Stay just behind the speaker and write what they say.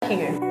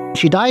here.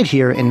 She died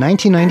here in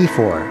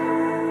 1994.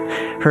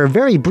 Her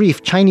very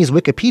brief Chinese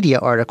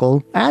Wikipedia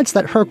article adds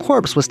that her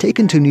corpse was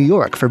taken to New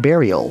York for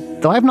burial,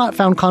 though I've not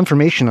found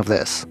confirmation of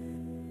this.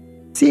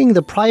 Seeing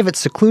the private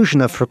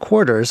seclusion of her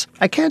quarters,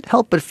 I can't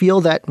help but feel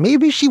that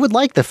maybe she would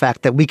like the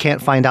fact that we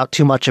can't find out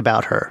too much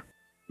about her.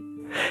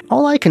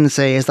 All I can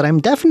say is that I'm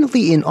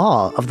definitely in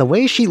awe of the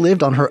way she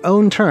lived on her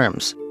own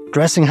terms,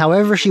 dressing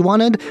however she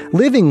wanted,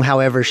 living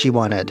however she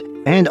wanted,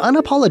 and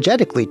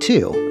unapologetically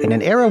too, in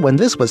an era when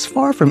this was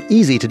far from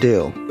easy to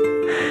do.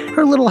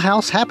 Her little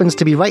house happens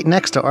to be right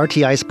next to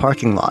RTI's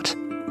parking lot.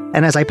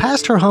 And as I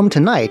passed her home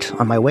tonight,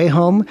 on my way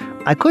home,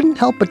 I couldn't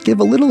help but give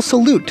a little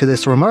salute to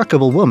this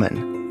remarkable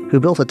woman, who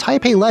built a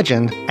Taipei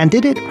legend and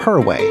did it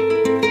her way.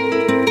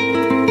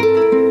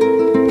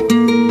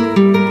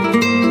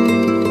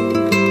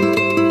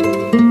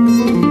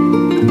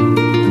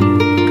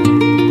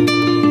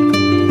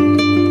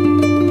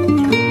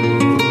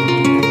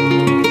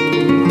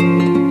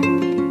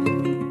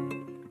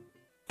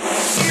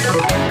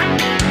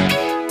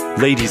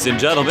 Ladies and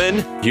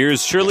gentlemen,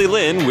 here's Shirley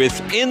Lin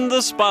with In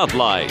the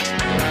Spotlight.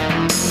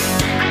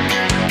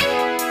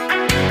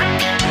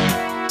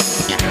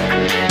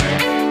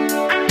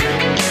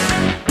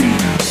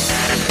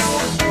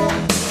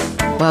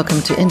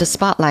 Welcome to In the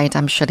Spotlight.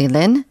 I'm Shirley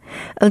Lin.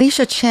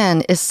 Alicia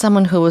Chen is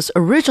someone who was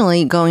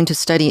originally going to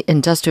study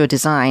industrial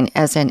design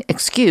as an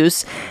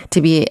excuse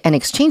to be an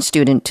exchange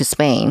student to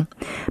Spain.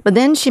 But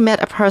then she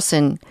met a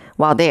person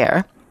while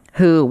there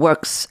who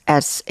works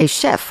as a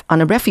chef on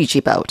a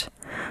refugee boat.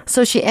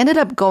 So she ended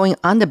up going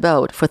on the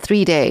boat for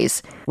 3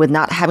 days with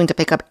not having to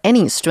pick up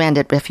any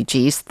stranded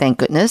refugees, thank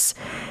goodness,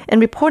 and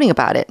reporting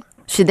about it.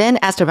 She then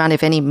asked around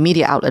if any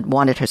media outlet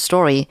wanted her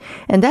story,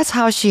 and that's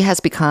how she has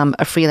become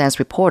a freelance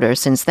reporter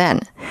since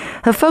then.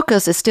 Her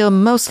focus is still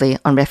mostly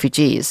on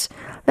refugees.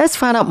 Let's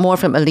find out more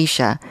from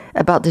Alicia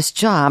about this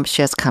job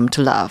she has come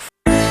to love.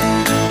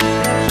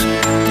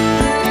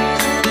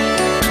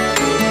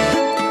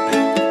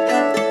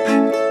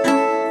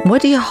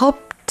 What do you hope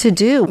to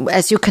do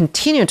as you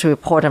continue to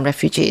report on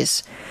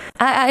refugees?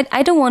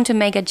 I don't want to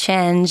make a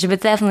change,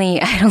 but definitely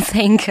I don't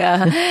think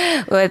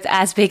with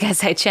as big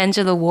as I change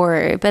the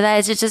world. But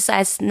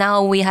as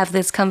now we have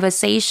this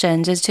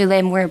conversation just to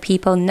let more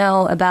people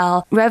know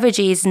about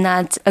refugees,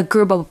 not a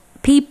group of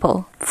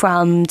people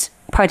from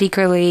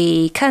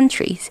particularly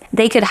countries.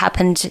 They could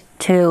happen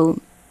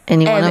to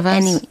any one of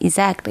us?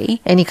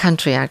 Exactly. Any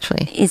country,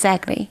 actually.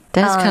 Exactly.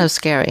 That's kind of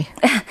scary.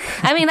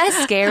 I mean,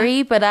 that's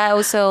scary, but that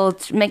also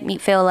make me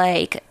feel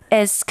like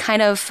it's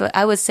kind of,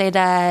 I would say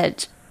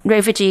that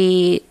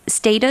refugee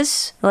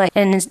status, like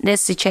in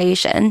this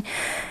situation,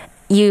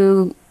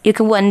 you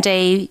can one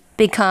day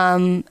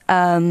become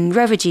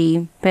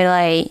refugee, but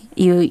like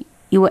you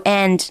will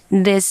end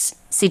this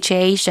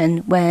situation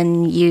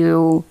when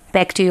you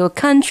back to your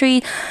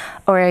country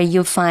or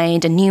you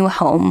find a new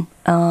home.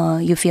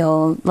 You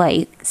feel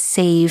like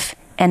safe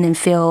and then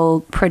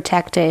feel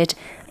protected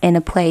in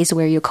a place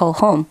where you call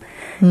home.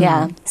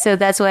 Yeah. So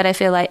that's what I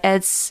feel like.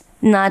 It's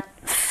not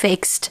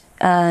fixed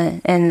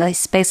in like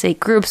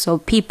specific groups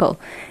of people.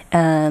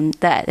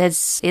 That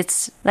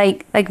it's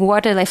like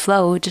water like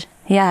flowed.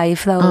 Yeah, it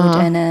flowed.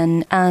 And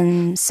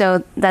then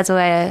so that's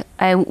why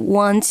I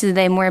want to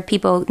let more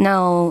people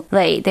know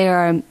like there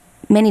are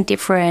many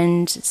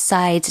different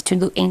sides to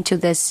look into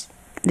these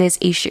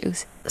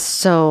issues.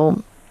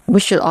 So we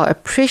should all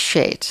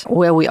appreciate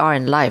where we are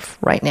in life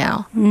right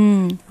now.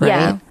 Right?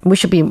 Yeah. We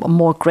should be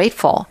more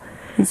grateful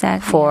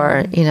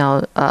for,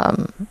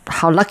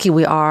 how lucky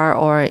we are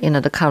or,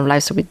 the kind of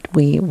lives that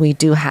we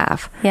do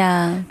have.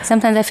 Yeah.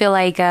 Sometimes I feel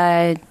like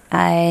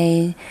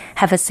I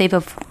have a sip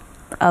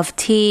of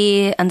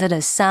tea under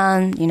the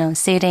sun,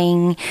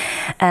 sitting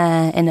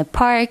in a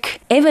park.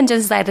 Even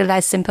just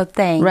like simple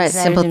things. Right,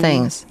 simple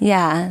things.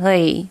 Yeah,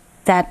 like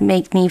that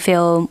make me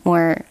feel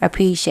more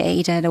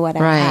appreciated what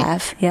I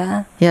have.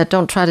 Yeah. Yeah,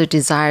 don't try to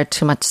desire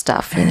too much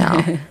stuff,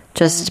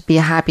 Just be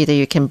happy that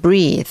you can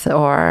breathe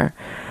or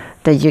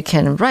that you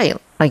can,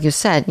 like you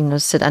said,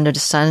 sit under the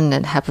sun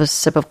and have a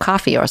sip of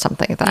coffee or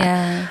something like that.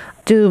 Yeah.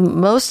 Do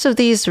most of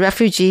these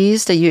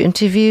refugees that you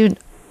interviewed,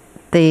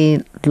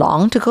 they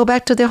long to go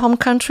back to their home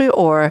country,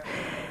 or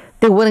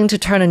they're willing to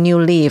turn a new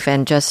leaf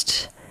and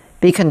just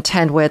be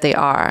content where they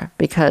are?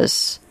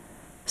 Because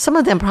some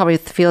of them probably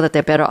feel that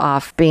they're better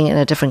off being in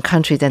a different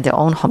country than their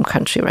own home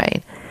country,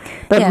 right?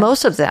 But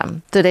most of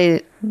them, do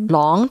they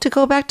long to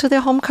go back to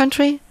their home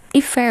country?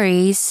 It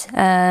varies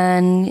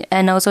and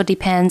also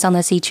depends on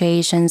the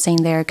situations in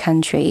their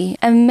country.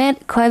 I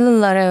met quite a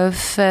lot of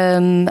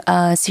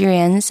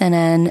Syrians, and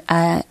then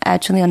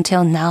actually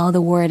until now the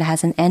war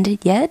hasn't ended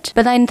yet.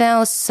 But I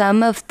know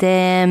some of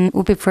them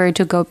would prefer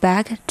to go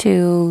back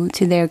to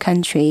their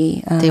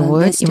country. They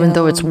would, even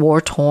though it's war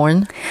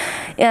torn.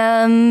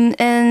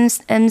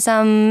 In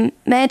some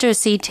major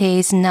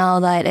cities now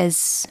that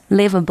is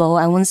livable,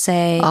 I wouldn't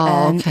say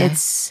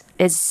it's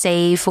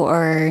safe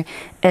or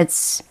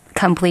it's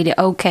completely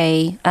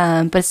okay,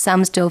 but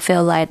some still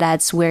feel like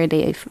that's where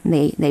they from.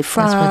 That's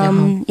where they're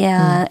home.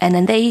 Yeah, and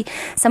then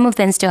some of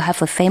them still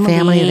have a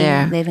family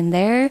there. living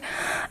there,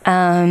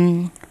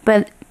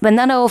 but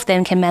not all of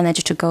them can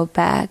manage to go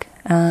back.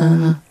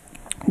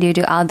 Due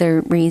to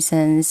other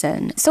reasons,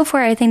 and so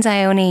far, I think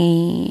I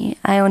only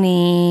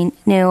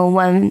know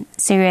one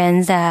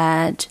Syrian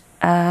that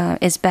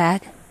is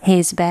back.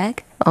 He's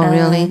back. Oh,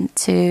 really?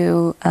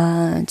 To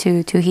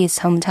his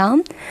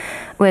hometown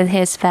with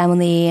his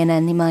family, and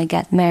then he might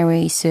get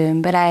married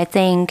soon. But I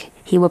think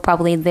he will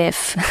probably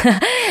leave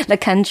the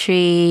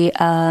country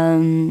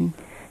to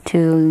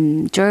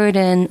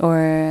Jordan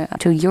or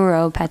to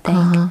Europe. I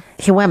think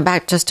He went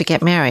back just to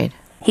get married.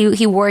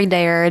 He worked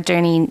there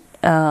during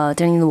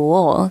the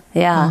war.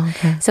 Yeah. Oh,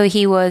 okay. So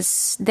he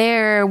was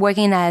there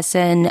working as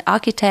an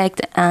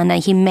architect, and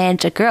he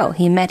met a girl.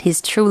 He met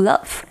his true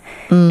love.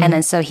 And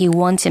then so he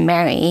wanted to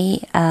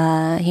marry,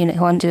 he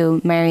wanted to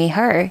marry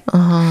her.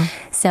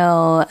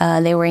 So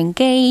they were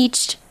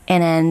engaged,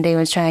 and then they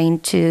were trying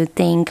to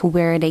think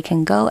where they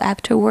can go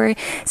afterward.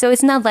 So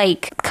it's not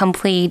like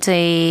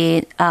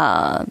completely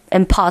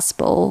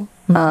impossible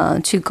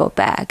to go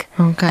back.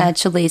 Okay.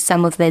 Actually,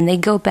 some of them, they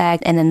go back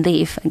and then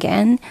leave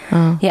again.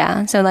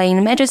 Yeah. So like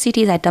in major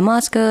cities like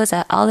Damascus,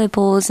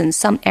 Aleppo, and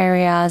some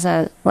areas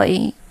are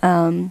like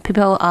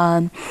people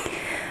are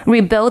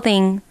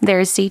rebuilding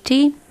their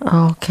city.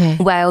 Okay.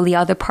 While the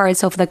other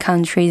parts of the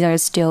country are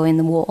still in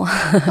the war.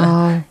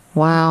 Oh,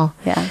 wow.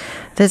 Yeah.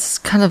 That's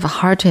kind of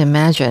hard to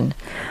imagine.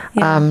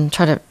 Yeah.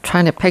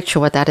 Trying to picture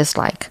what that is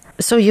like.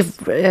 So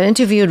you've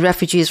interviewed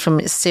refugees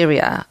from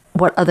Syria.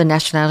 What other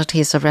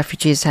nationalities of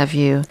refugees have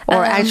you?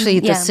 Or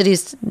actually the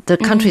cities, the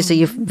countries that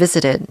you've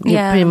visited, you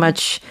pretty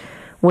much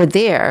were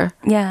there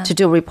to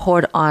do a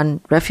report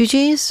on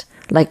refugees,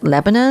 like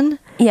Lebanon.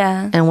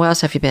 Yeah. And where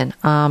else have you been?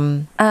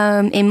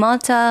 In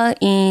Malta,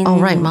 in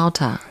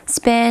Malta.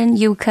 Spain,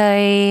 UK,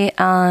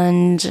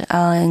 and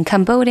in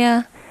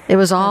Cambodia. It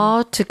was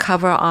all to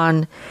cover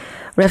on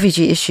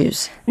refugee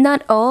issues.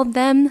 Not all of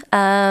them.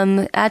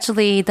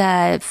 Actually,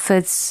 that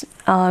fits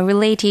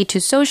related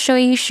to social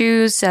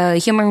issues,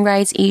 human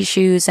rights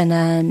issues,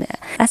 and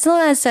as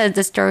long as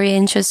the story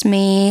interests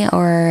me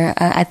or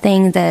I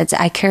think that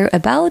I care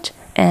about,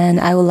 and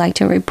I would like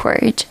to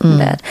report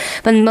that.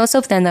 But most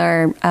of them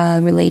are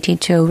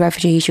related to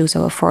refugee issues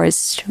or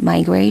forced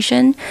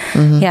migration.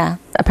 Yeah.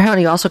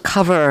 Apparently, you also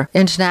cover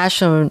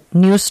international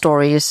news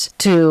stories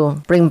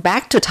to bring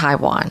back to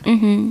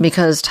Taiwan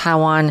because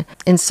Taiwan,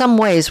 in some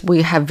ways,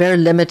 we have very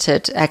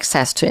limited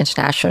access to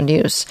international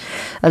news.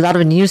 A lot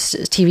of news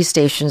TV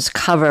stations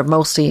cover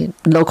mostly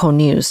local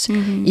news.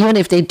 Even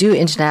if they do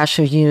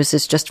international news,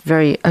 it's just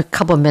a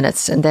couple of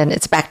minutes and then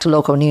it's back to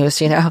local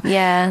news,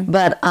 Yeah.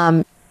 But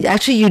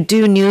actually, you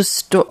do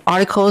news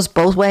articles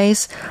both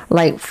ways,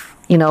 like,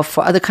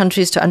 for other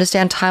countries to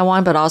understand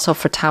Taiwan, but also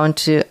for Taiwan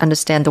to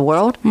understand the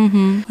world.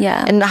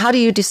 Yeah. And how do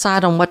you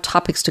decide on what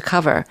topics to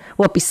cover?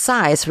 Well,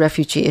 besides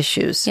refugee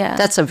issues,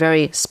 that's a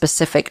very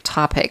specific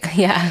topic.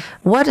 Yeah.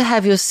 What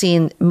have you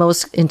seen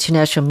most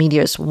international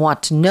medias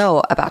want to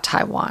know about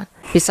Taiwan?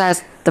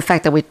 Besides the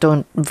fact that we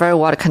don't very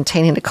well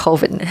containing the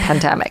COVID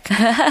pandemic.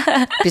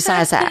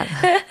 Besides that.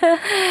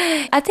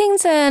 I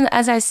think that,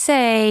 as I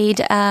said,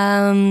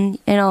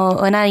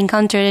 when I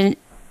encountered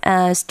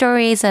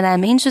stories that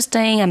I'm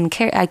interesting,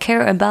 I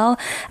care about,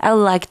 I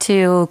would like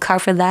to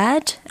cover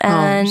that.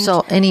 And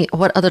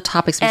what other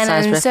topics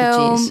besides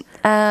refugees?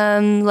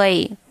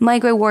 Like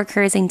migrant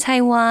workers in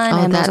Taiwan,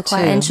 I'm also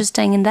quite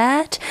interested in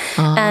that.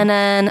 And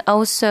then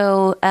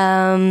also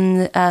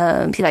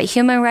like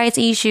human rights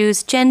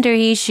issues, gender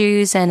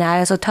issues, and I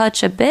also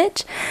touch a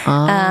bit.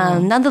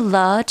 Not a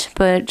lot,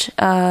 but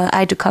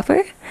I do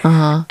cover.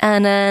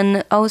 And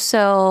then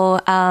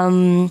also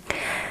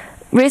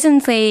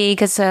recently,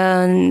 because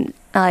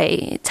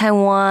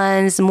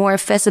Taiwan's more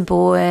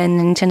visible in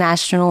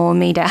international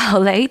media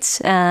outlets,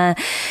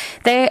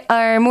 they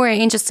are more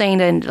interested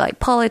in like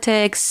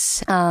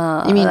politics.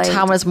 You mean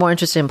Taiwan's more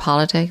interested in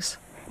politics?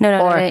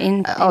 No,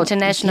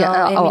 international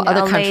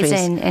other countries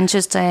and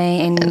interesting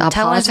in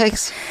Taiwan's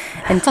politics,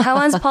 in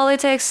Taiwan's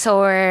politics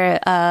or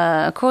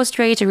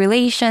cross-strait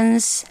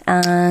relations.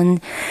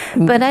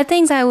 But I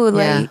think I would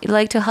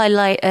like to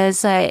highlight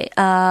as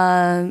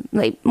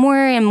like more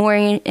and more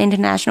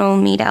international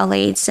media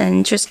outlets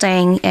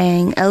interesting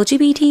in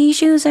LGBT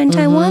issues in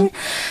Taiwan,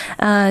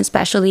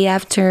 especially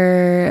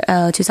after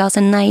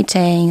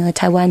 2019,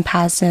 Taiwan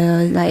passed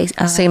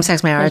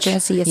same-sex marriage.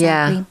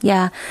 Exactly.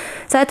 Yeah.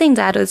 So I think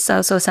that is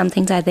also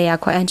something that they are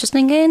quite interested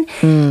in.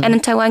 And in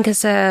Taiwan,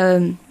 because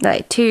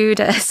too,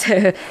 as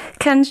a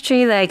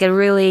country,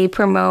 really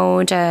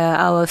promote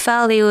our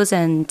values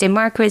and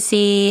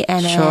democracy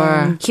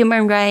and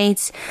human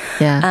rights.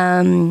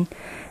 Yeah.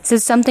 So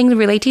something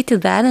related to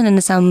that, and then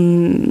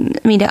some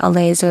media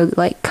outlets are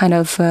kind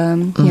of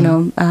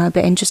a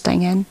bit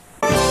interesting in.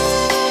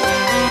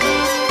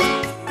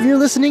 You're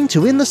listening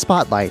to In the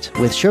Spotlight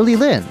with Shirley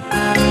Lin.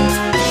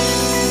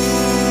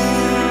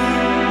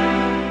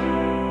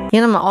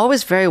 I'm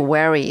always very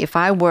wary. If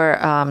I were,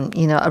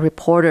 a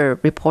reporter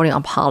reporting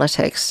on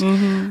politics,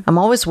 I'm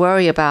always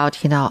worried about,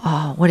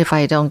 what if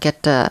I don't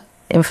get the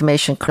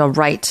information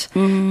right?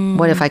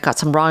 What if I got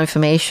some wrong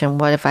information?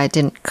 What if I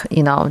didn't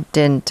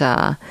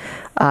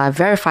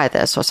verify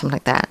this or something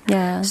like that?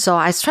 Yeah. So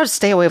I try to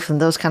stay away from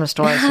those kind of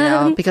stories,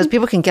 because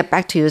people can get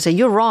back to you and say,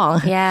 you're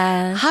wrong.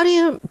 Yeah. How do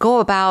you go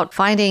about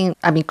finding,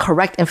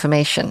 correct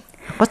information?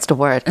 What's the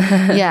word?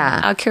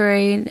 Yeah.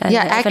 Accurate. And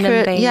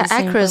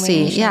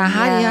accuracy. Yeah.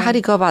 How do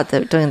you go about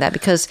doing that?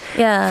 Because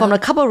from a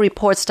couple of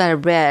reports that I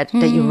read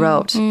that you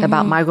wrote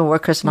about migrant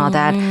workers and all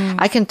that,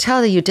 I can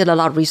tell that you did a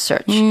lot of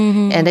research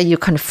and that you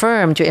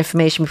confirmed your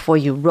information before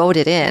you wrote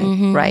it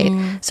in, right?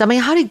 So,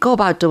 how do you go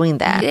about doing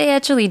that? It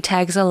actually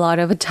takes a lot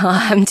of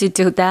time to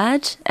do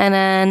that. And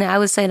then I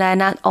would say that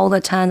not all the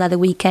time that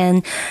we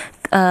can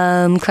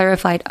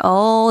clarified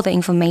all the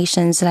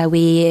information that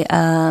we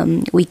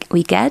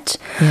get.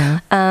 Yeah.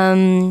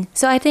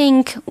 So I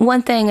think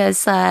one thing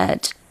is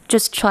that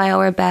just try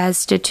our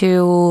best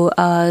to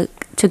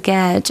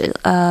get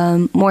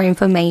more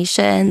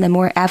information and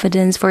more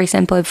evidence. For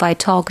example, if I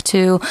talk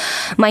to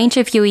my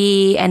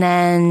interviewee and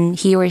then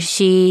he or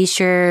she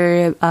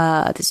share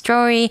the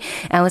story,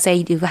 I would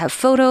say, do you have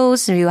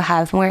photos? Do you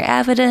have more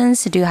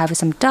evidence? Do you have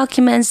some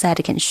documents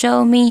that can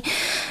show me?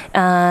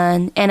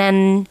 And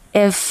then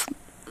if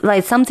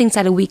some things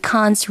that we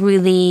can't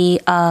really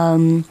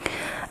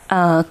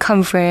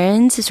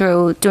confirm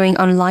through doing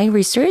online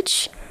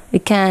research, we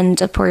can,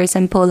 for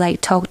example,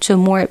 talk to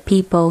more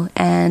people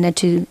and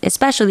to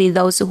especially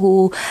those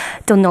who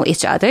don't know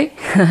each other.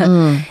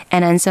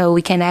 And then so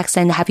we can ask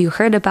them, have you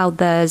heard about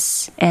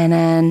this? And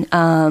then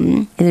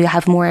you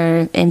have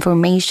more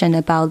information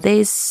about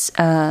this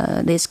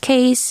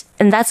case.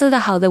 And that's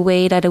the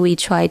way that we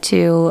try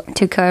to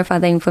clarify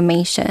the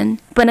information.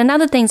 But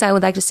another thing I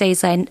would like to say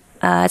is that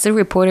as a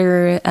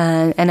reporter,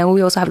 and then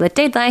we also have the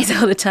deadlines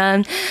all the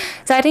time.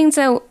 So I think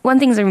one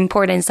thing that's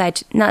important is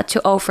that not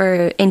to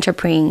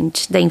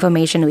over-interpret the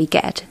information we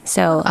get.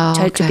 So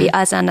try to be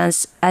as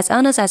honest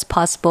as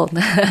possible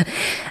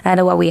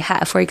at what we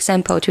have. For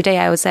example, today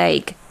I was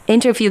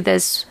interview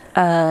this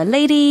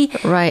lady,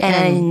 right,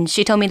 and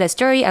she told me the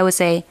story. I would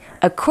say,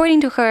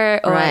 according to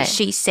her, or right,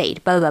 she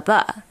said, blah, blah,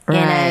 blah. Right.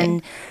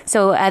 And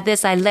so at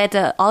this, I let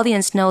the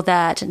audience know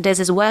that this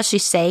is what she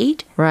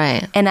said.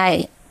 Right.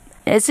 And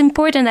it's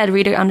important that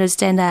reader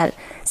understand that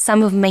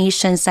some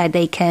information that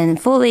they can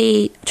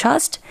fully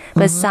trust,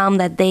 but some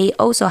that they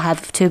also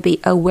have to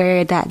be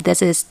aware that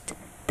this is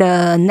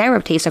the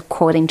narratives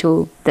according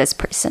to this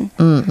person.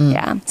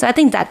 Yeah. So I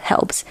think that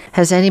helps.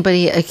 Has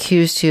anybody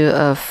accused you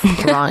of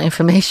wrong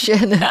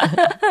information?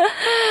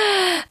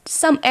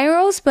 Some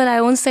errors, but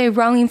I won't say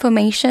wrong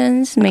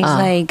information.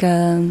 Means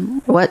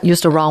what?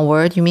 Use the wrong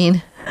word, you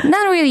mean?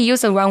 Not really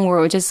use the wrong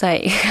word, just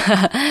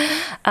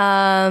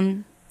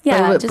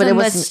yeah, but it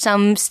was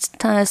some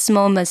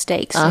small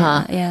mistakes.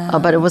 Yeah.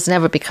 But it was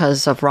never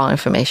because of wrong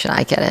information.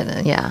 I get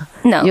it. Yeah.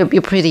 No.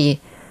 You're pretty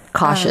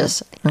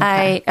cautious.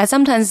 Okay. I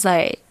sometimes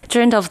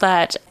dreamt of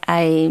that.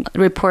 I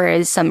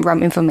reported some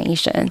wrong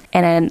information,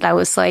 and then that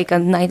was a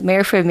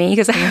nightmare for me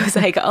because I was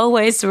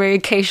always very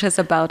cautious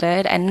about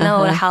it and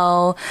know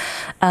how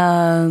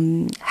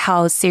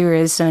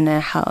serious and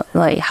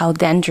how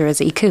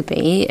dangerous it could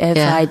be if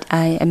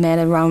I made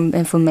a wrong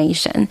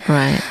information.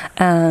 Right.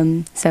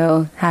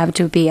 So have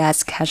to be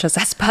as cautious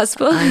as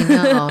possible. I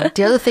know.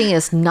 The other thing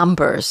is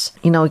numbers.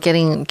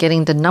 Getting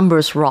the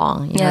numbers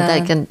wrong.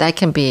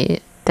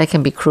 That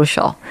can be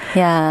crucial.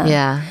 Yeah.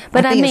 Yeah.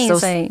 But I think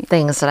it's those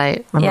things that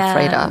I'm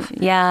afraid of.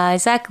 Yeah,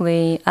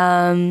 exactly.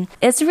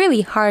 It's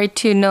really hard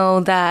to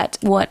know that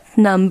what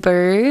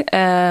number,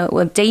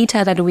 what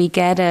data that we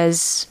get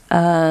is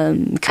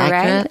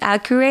accurate.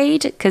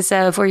 Because,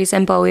 for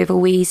example, if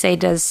we say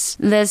this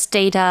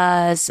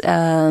data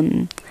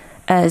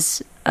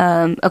as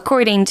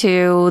according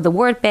to the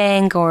World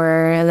Bank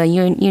or the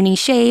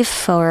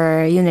UNICEF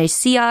or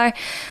UNHCR,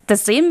 the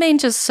same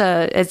bank just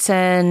it's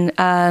an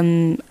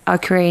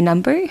accurate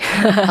number.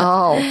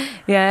 Oh,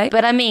 yeah.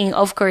 But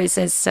of course,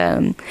 it's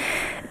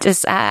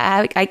just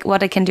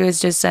what I can do is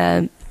just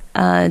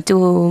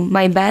do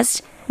my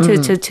best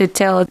to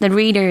tell the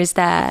readers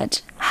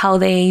that how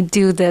they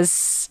do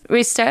this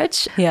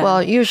research. Yeah.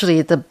 Well,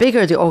 usually the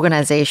bigger the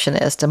organization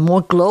is, the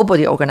more global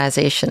the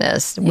organization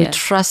is, we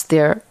trust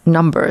their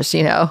numbers,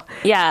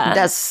 Yeah.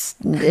 That's,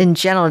 in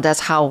general, that's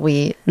how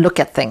we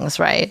look at things,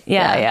 right?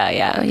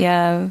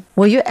 Yeah.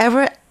 Were you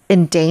ever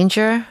in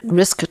danger,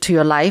 risk to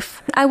your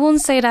life? I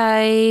won't say that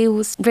I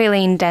was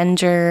really in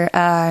danger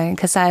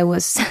because I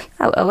was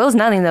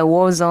not in the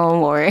war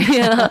zone or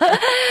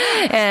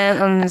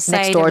and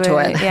next door to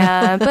it.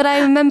 Yeah, but I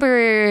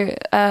remember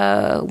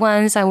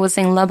once I was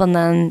in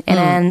Lebanon and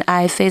then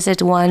I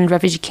visited one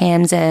refugee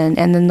camp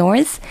in the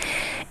north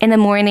in the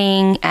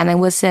morning, and it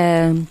was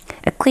a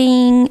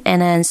clean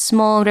and a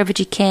small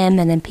refugee camp,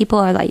 and then people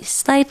are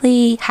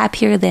slightly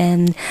happier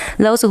than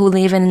those who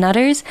live in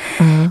others,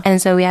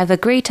 and so we have a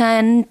great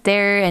time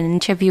there and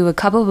interview a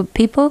couple of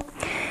people,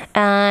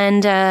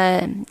 and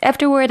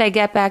afterward I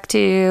get back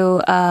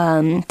to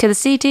the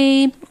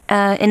city.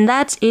 in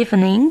that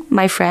evening,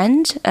 my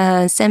friend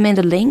sent me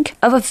the link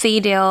of a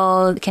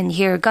video. Can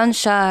hear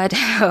gunshot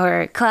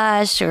or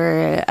clash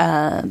or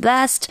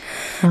blast.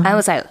 I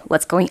was like,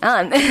 what's going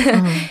on?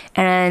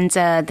 And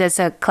there's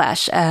a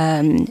clash,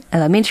 a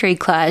military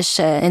clash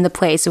in the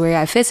place where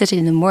I visited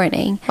in the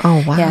morning.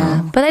 Oh, wow.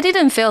 Yeah, but I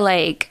didn't feel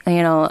like,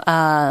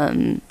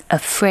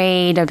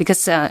 afraid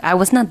because I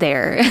was not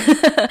there.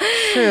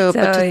 True,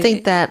 but to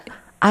think that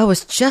I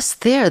was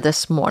just there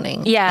this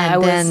morning. Yeah,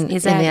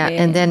 exactly.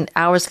 And then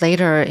hours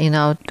later,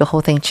 the whole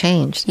thing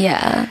changed.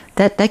 Yeah.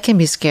 That can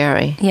be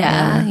scary.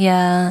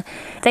 Yeah.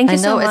 Thank you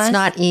so much. I know it's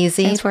not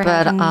easy, Thanks for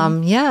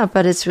having me.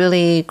 But it's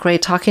really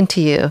great talking to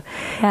you.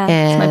 Yeah,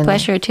 it's my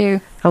pleasure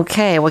too.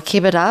 Okay, well,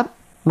 keep it up.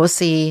 We'll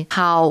see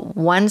how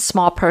one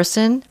small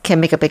person can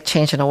make a big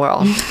change in the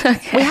world.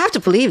 Okay. We have to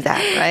believe that,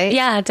 right?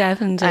 Yeah,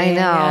 definitely. I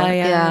know.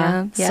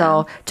 Yeah.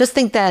 So just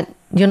think that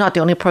you're not the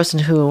only person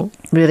who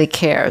really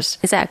cares.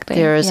 Exactly.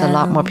 There's a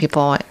lot more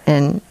people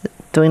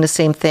doing the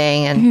same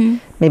thing and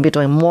maybe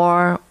doing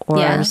more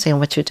or seeing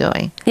what you're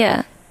doing.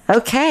 Yeah.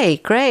 Okay,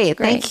 great.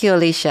 Thank you,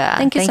 Alicia.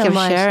 Thank you so much. Thank you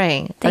for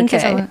sharing. Thank you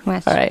so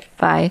much. All right.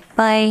 Bye.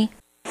 Bye.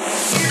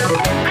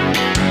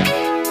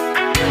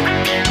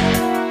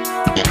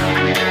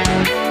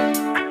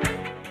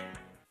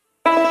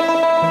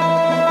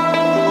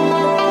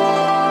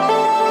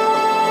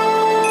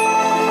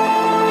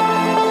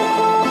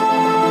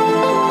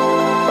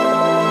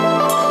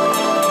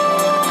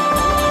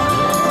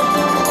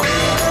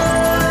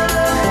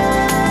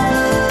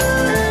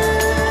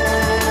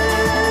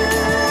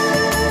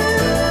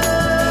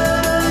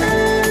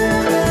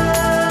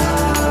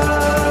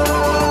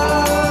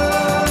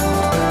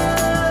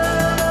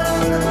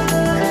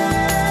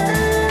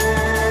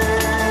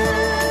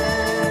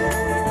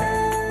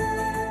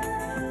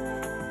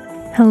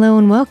 Hello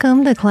and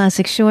welcome to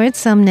Classic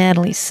Shorts. I'm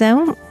Natalie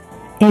So.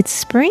 It's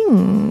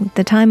spring,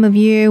 the time of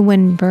year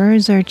when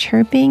birds are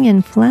chirping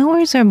and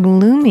flowers are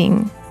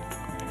blooming.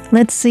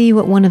 Let's see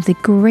what one of the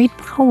great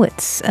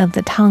poets of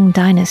the Tang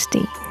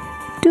Dynasty,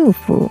 Du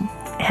Fu,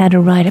 had to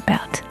write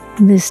about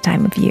this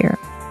time of year.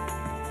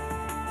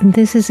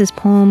 This is his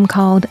poem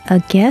called A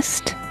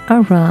Guest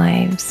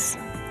Arrives.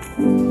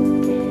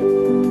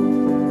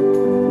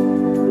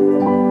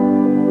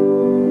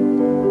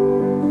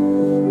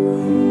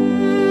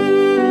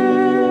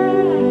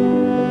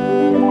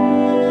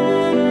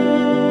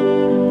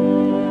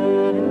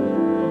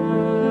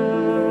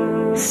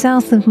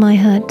 South of my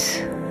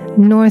hut,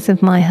 north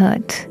of my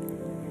hut,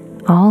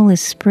 all is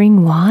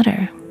spring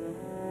water.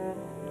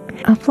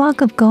 A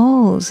flock of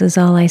gulls is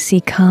all I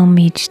see come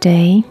each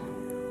day.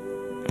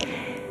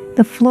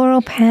 The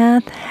floral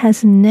path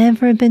has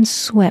never been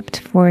swept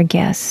for a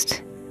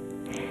guest.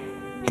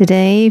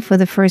 Today, for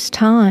the first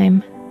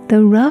time,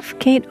 the rough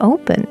gate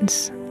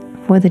opens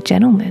for the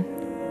gentleman.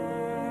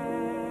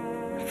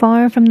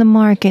 Far from the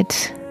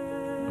market,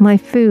 my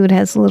food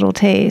has little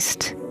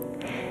taste.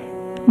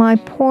 My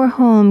poor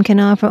home can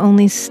offer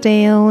only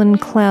stale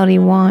and cloudy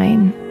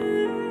wine.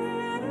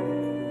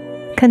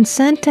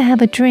 Consent to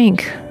have a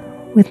drink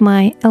with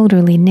my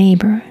elderly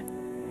neighbor.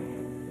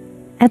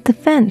 At the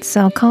fence,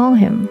 I'll call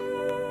him.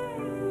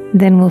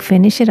 Then we'll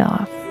finish it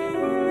off.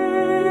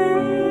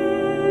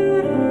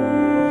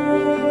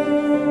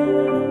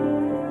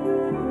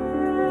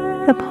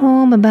 The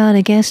poem about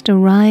a guest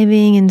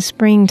arriving in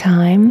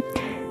springtime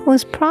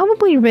was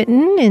probably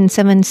written in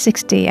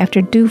 760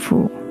 after Du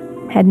Fu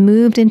had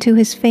moved into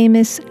his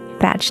famous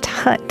thatched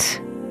hut.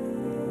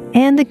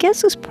 And the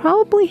guest was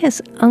probably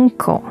his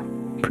uncle,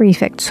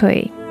 Prefect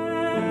Cui.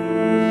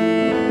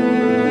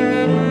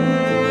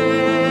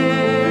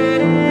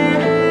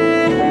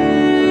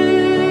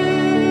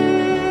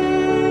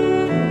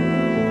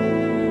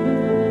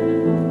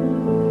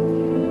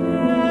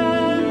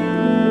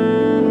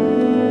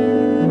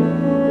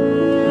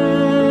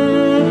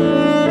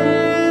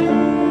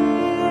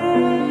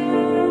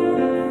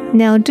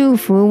 Now, Du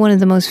Fu, one of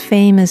the most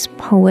famous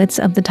poets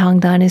of the Tang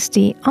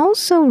Dynasty,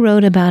 also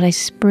wrote about a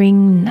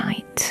spring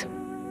night.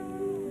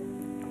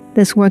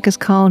 This work is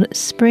called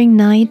Spring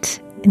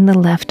Night in the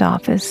Left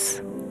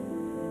Office.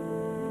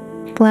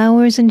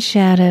 Flowers in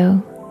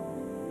shadow,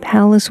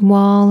 palace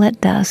wall at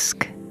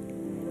dusk.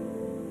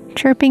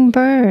 Chirping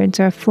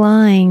birds are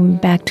flying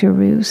back to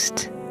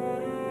roost.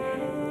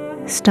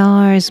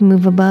 Stars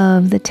move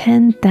above the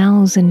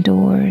 10,000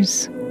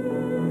 doors.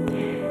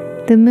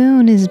 The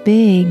moon is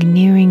big,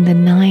 nearing the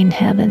 9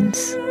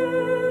 heavens.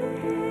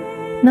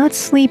 Not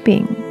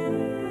sleeping,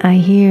 I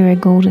hear a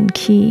golden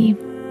key.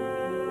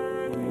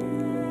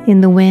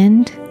 In the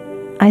wind,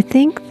 I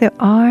think there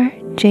are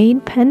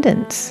jade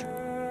pendants.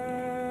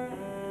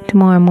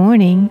 Tomorrow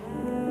morning,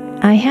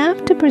 I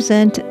have to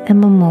present a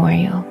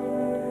memorial.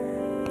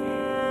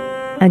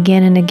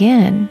 Again and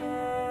again,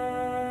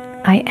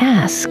 I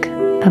ask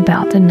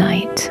about the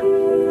night.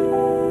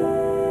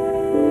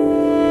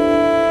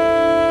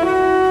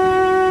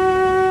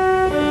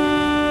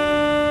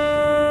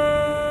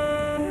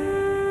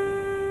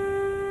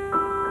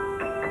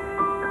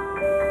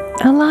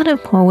 A lot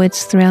of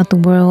poets throughout the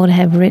world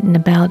have written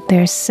about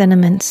their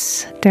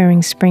sentiments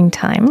during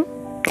springtime.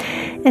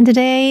 And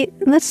today,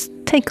 let's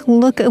take a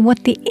look at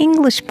what the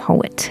English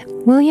poet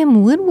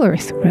William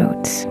Wordsworth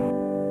wrote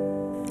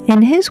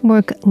in his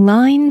work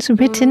Lines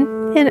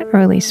Written in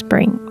Early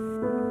Spring.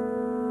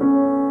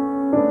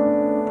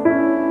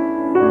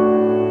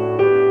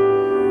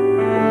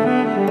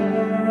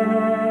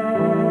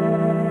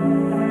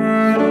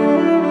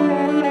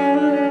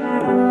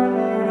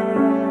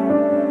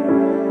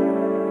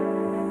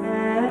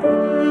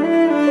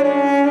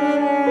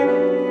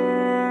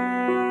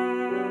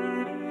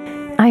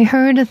 I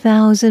heard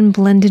 1,000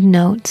 blended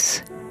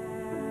notes,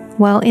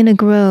 while in a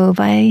grove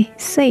I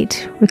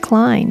sate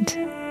reclined.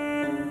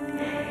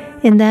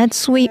 In that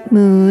sweet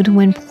mood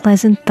when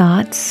pleasant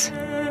thoughts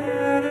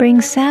bring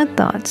sad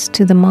thoughts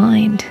to the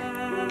mind.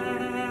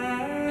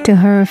 To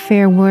her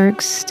fair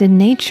works did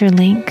nature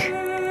link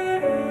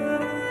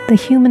the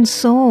human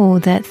soul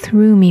that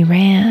through me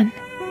ran,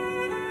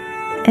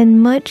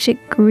 and much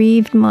it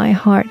grieved my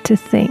heart to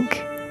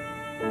think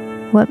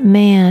what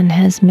man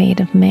has made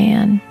of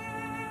man.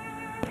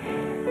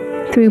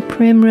 Through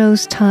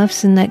primrose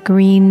tufts in that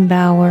green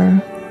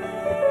bower,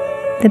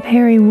 the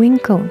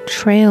periwinkle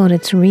trailed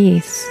its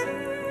wreaths,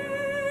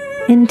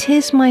 and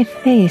 'tis my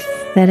faith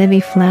that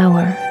every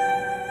flower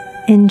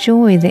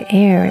enjoy the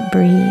air it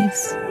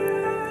breathes.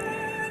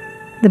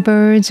 The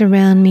birds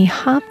around me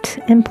hopped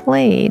and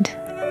played,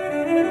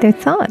 their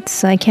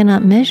thoughts I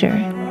cannot measure,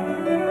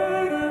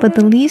 but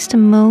the least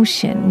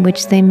emotion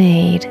which they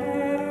made,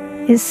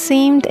 it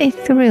seemed a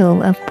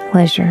thrill of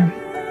pleasure.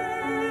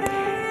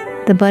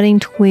 The budding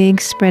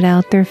twigs spread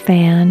out their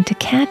fan to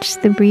catch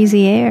the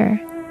breezy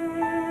air,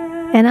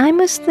 and I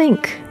must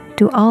think,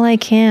 do all I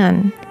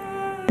can,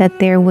 that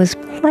there was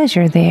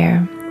pleasure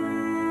there.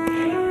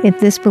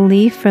 If this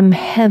belief from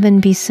heaven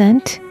be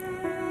sent,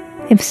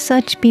 if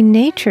such be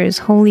nature's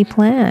holy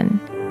plan,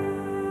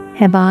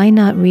 have I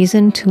not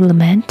reason to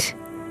lament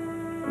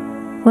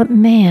what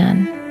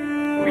man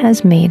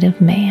has made of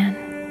man?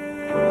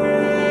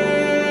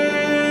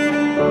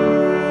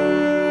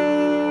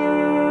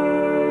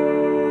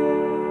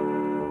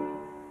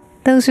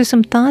 Those are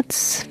some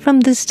thoughts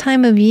from this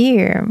time of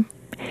year,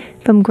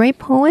 from great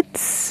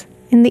poets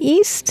in the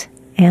East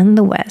and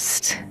the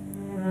West.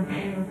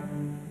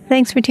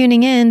 Thanks for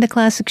tuning in to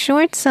Classic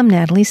Shorts. I'm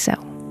Natalie So.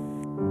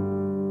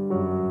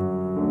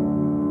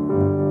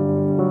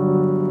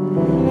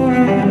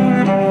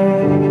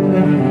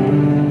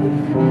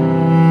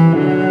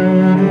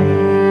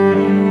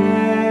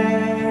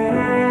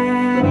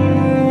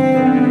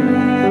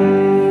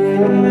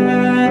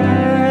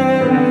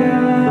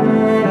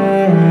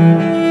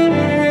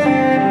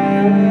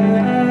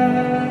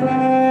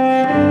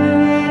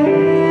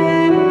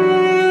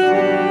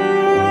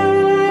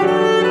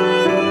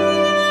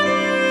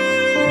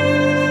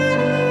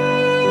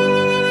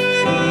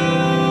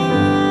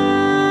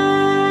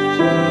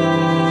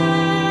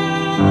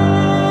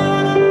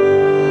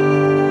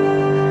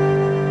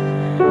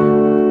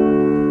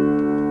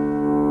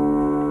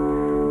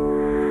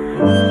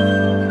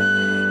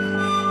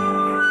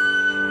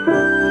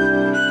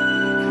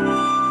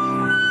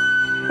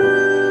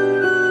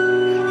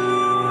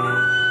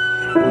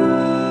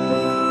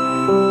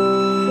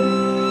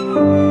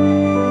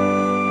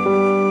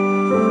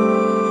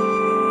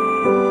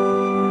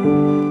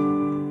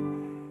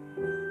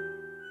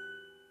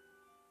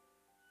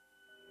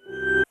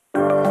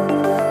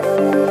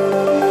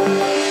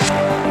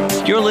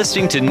 You're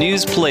listening to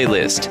News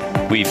Playlist.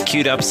 We've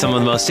queued up some of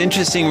the most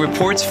interesting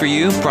reports for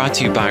you, brought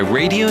to you by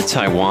Radio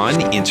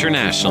Taiwan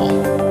International.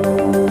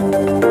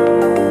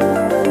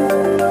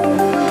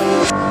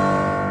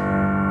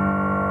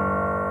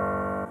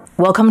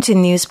 Welcome to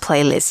News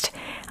Playlist.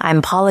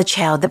 I'm Paula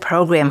Chow, the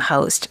program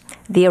host.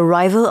 The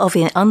arrival of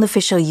an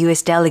unofficial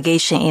U.S.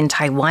 delegation in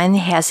Taiwan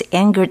has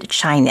angered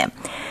China.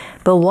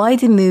 But while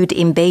the mood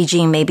in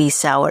Beijing may be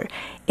sour,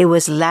 it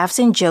was laughs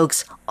and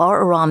jokes all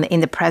around in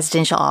the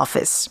presidential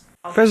office.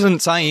 President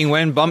Tsai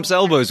Ing-wen bumps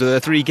elbows with her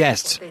three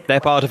guests. They're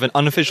part of an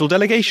unofficial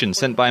delegation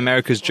sent by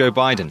America's Joe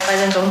Biden.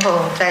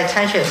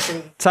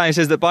 Tsai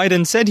says that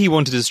Biden said he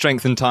wanted to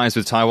strengthen ties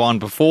with Taiwan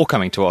before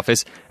coming to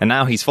office, and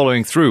now he's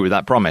following through with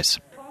that promise.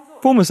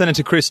 Former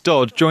Senator Chris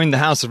Dodd joined the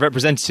House of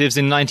Representatives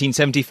in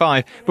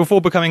 1975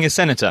 before becoming a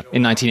senator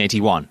in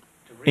 1981.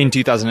 In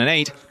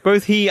 2008,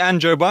 both he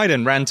and Joe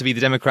Biden ran to be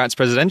the Democrats'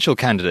 presidential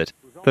candidate.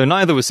 Though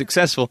neither was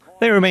successful,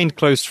 they remained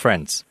close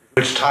friends.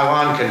 Which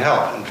Taiwan can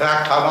help. In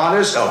fact, Taiwan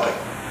is helping.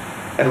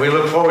 And we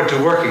look forward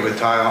to working with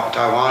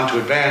Taiwan to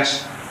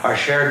advance our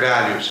shared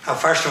values.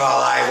 First of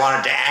all, I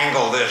wanted to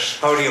angle this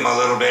podium a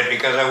little bit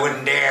because I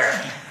wouldn't dare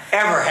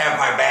ever have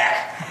my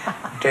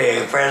back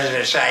to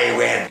President Tsai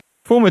Ing-wen.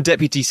 Former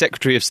Deputy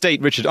Secretary of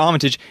State Richard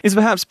Armitage is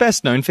perhaps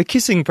best known for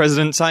kissing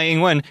President Tsai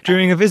Ing-wen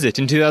during a visit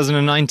in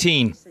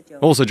 2019.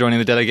 Also joining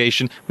the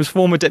delegation was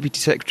former Deputy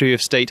Secretary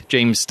of State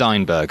James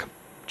Steinberg.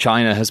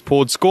 China has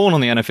poured scorn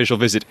on the unofficial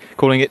visit,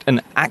 calling it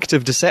an act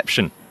of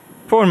deception.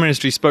 Foreign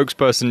Ministry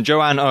spokesperson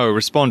Joanne Oh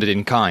responded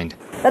in kind.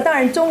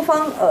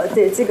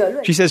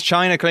 She says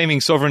China claiming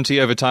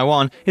sovereignty over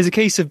Taiwan is a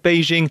case of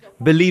Beijing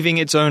believing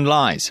its own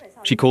lies.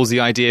 She calls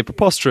the idea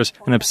preposterous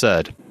and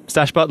absurd.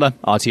 Stash Butler,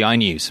 RTI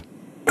News.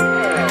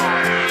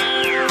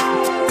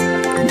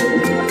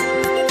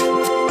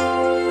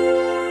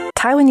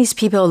 Taiwanese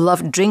people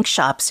love drink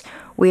shops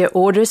where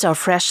orders are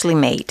freshly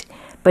made.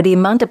 But the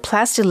amount of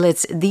plastic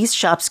lids these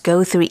shops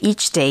go through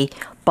each day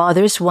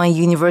bothers one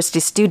university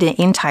student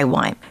in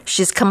Taiwan.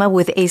 She's come up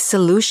with a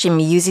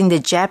solution using the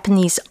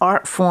Japanese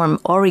art form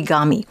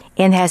origami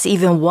and has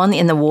even won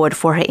an award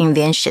for her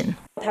invention.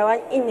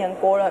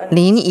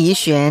 Lin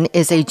Yixuan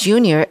is a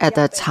junior at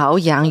the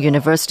Chaoyang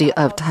University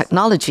of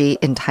Technology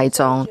in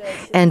Taichung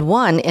and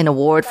won an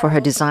award for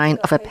her design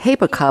of a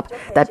paper cup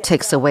that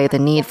takes away the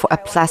need for a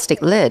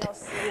plastic lid.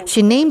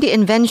 She named the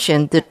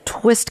invention the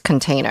twist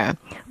container,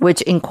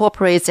 which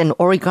incorporates an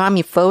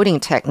origami folding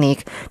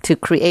technique to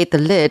create the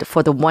lid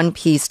for the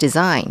one-piece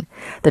design.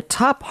 The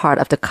top part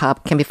of the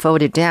cup can be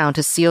folded down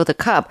to seal the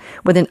cup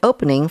with an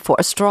opening for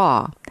a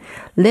straw.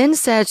 Lin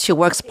said she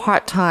works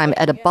part-time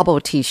at a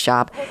bubble tea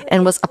shop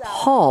and was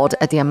appalled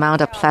at the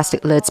amount of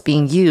plastic lids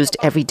being used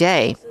every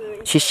day.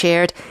 She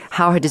shared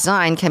how her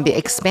design can be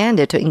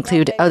expanded to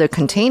include other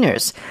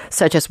containers,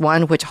 such as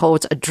one which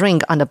holds a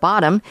drink on the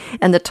bottom,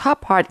 and the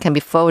top part can be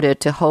folded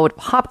to hold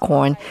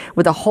popcorn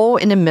with a hole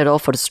in the middle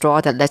for the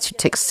straw that lets you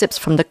take sips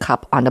from the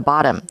cup on the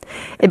bottom.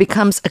 It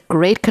becomes a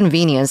great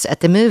convenience at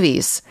the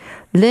movies.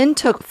 Lin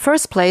took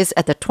first place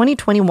at the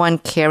 2021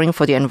 Caring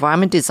for the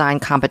Environment Design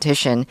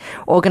Competition,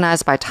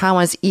 organized by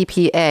Taiwan's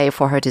EPA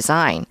for her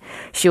design.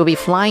 She will be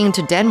flying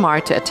to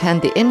Denmark to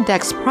attend the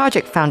Index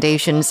Project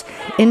Foundation's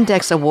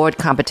Index Award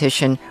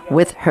competition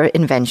with her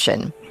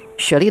invention.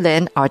 Shirley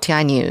Lin,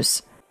 RTI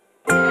News.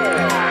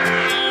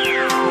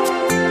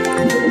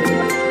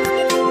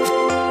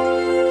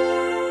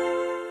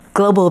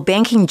 Global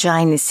banking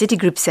giant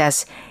Citigroup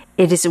says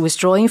it is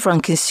withdrawing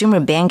from consumer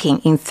banking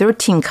in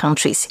 13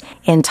 countries,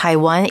 and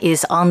Taiwan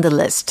is on the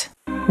list.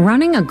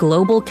 Running a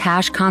global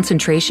cash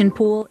concentration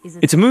pool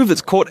It's a move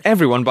that's caught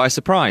everyone by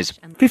surprise.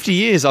 50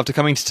 years after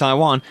coming to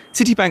Taiwan,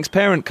 Citibank's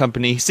parent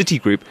company,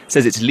 Citigroup,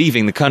 says it's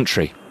leaving the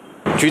country.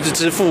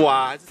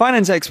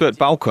 Finance expert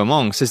Bao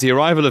Kemong says the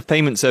arrival of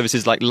payment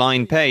services like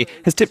Line Pay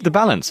has tipped the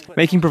balance,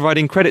 making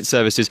providing credit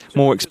services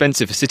more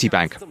expensive for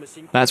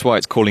Citibank. That's why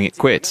it's calling it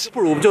quits.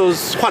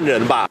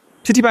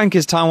 Citibank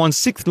is Taiwan's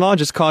sixth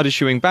largest card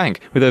issuing bank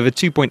with over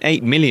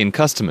 2.8 million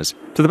customers,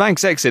 so the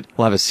bank's exit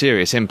will have a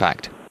serious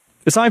impact.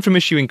 Aside from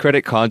issuing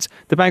credit cards,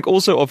 the bank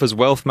also offers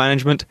wealth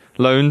management,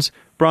 loans,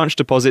 branch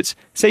deposits,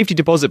 safety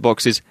deposit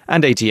boxes,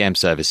 and ATM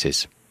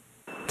services.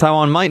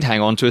 Taiwan might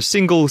hang on to a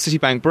single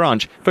Citibank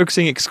branch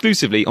focusing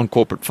exclusively on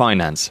corporate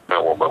finance.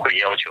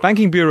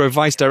 Banking Bureau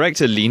Vice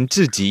Director Lin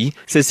Zhiji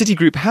says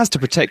Citigroup has to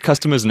protect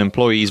customers' and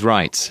employees'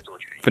 rights.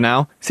 For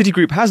now,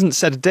 Citigroup hasn't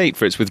set a date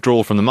for its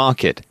withdrawal from the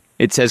market.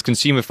 It says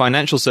consumer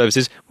financial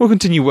services will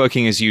continue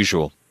working as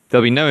usual.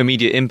 There'll be no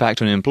immediate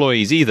impact on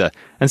employees either,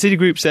 and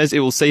Citigroup says it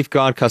will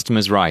safeguard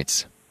customers'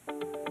 rights.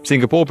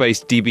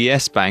 Singapore-based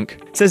DBS Bank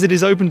says it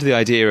is open to the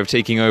idea of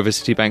taking over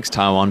Citibank's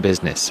Taiwan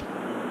business.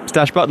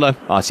 Stash Butler,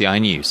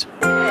 RTI News.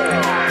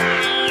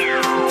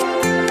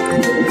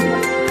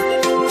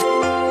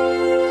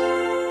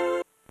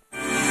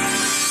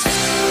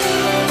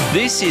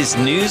 This is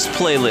News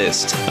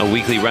Playlist, a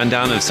weekly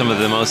rundown of some of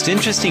the most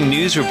interesting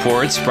news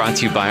reports brought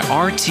to you by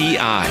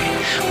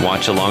RTI.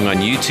 Watch along on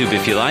YouTube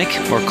if you like,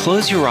 or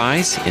close your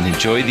eyes and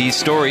enjoy these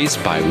stories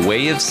by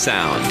way of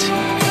sound.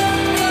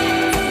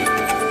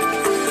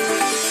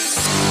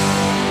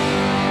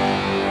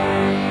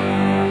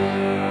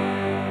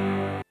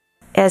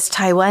 As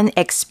Taiwan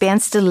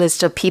expands the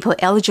list of people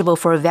eligible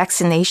for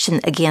vaccination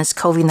against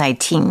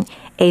COVID-19,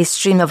 a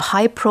stream of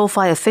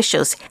high-profile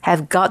officials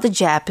have got the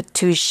jab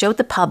to show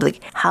the public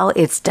how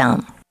it's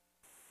done.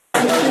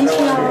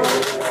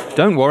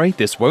 Don't worry,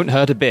 this won't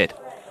hurt a bit.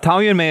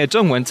 Taoyuan Mayor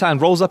Zheng Wentan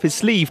rolls up his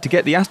sleeve to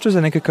get the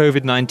AstraZeneca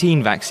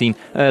COVID-19 vaccine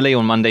early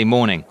on Monday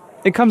morning.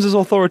 It comes as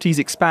authorities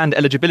expand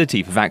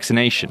eligibility for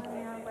vaccination.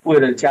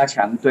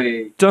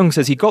 Zheng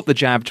says he got the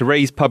jab to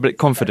raise public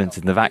confidence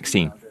in the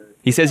vaccine.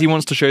 He says he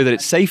wants to show that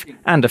it's safe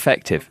and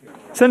effective.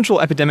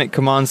 Central Epidemic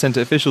Command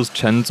Center officials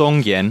Chen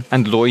Zongyan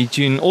and Luo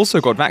Yijun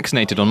also got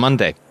vaccinated on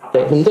Monday.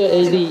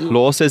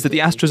 Luo says that the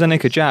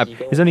AstraZeneca jab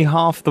is only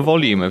half the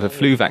volume of a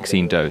flu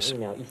vaccine dose.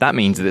 That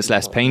means that it's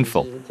less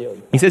painful.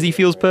 He says he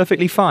feels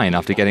perfectly fine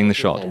after getting the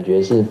shot.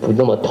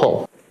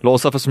 Luo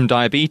suffers from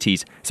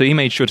diabetes, so he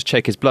made sure to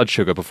check his blood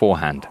sugar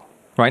beforehand.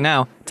 Right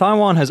now,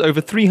 Taiwan has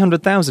over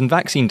 300,000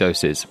 vaccine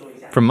doses.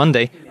 From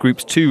Monday,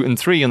 groups 2 and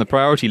 3 on the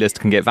priority list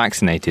can get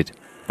vaccinated.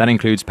 That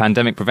includes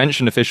pandemic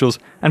prevention officials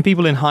and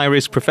people in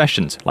high-risk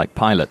professions, like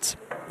pilots.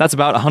 That's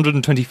about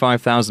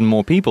 125,000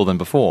 more people than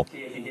before.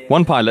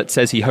 One pilot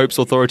says he hopes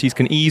authorities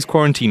can ease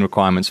quarantine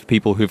requirements for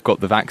people who've got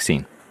the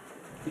vaccine.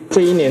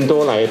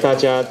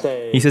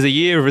 He says a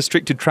year of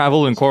restricted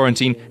travel and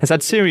quarantine has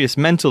had serious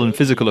mental and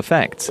physical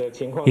effects.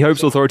 He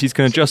hopes authorities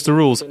can adjust the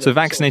rules so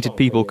vaccinated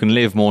people can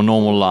live more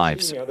normal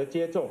lives.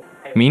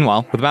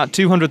 Meanwhile, with about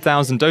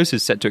 200,000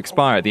 doses set to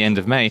expire at the end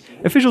of May,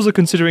 officials are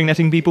considering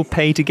letting people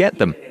pay to get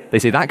them. They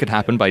say that could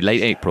happen by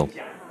late April.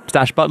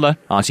 Stash Butler,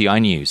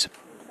 RTI News.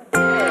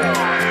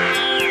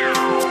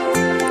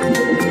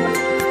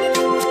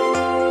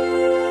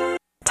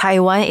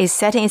 Taiwan is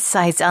setting its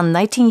sights on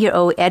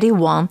 19-year-old Eddie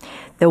Wang,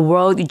 the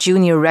world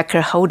junior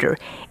record holder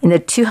in the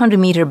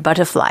 200-meter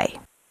butterfly.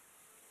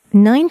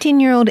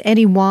 19-year-old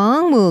Eddie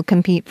Wang will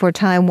compete for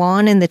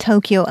Taiwan in the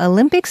Tokyo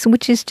Olympics,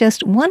 which is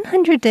just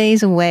 100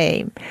 days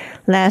away.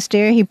 Last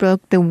year, he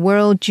broke the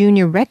world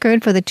junior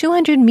record for the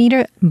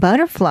 200-meter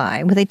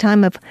butterfly with a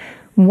time of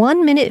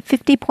 1 minute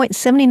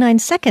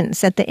 50.79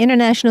 seconds at the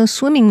International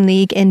Swimming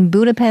League in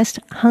Budapest,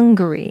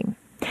 Hungary.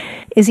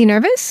 Is he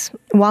nervous?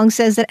 Wang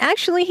says that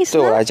actually he's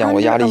not under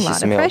a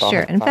lot of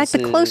pressure. In fact,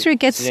 the closer it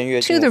gets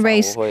to the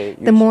race,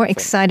 the more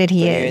excited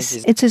he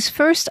is. It's his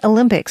first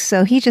Olympics,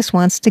 so he just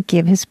wants to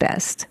give his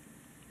best.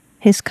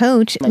 His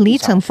coach, Li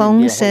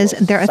Chengfeng, says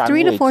there are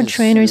 3 to 4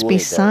 trainers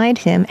beside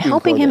him,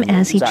 helping him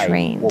as he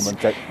trains.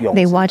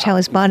 They watch how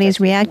his body is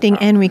reacting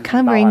and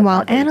recovering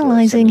while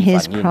analyzing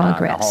his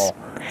progress.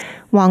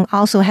 Wang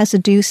also has to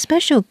do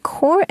special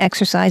core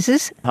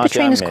exercises to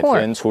train his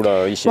core.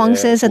 Wang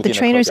says that the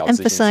trainers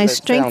emphasize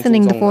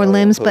strengthening the 4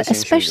 limbs, but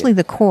especially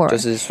the core.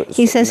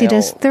 He says he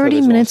does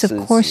 30 minutes of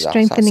core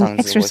strengthening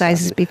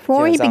exercises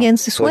before he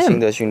begins to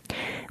swim.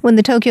 When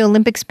the Tokyo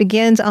Olympics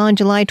begins on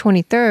July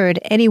 23rd,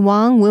 Eddie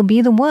Wang will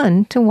be the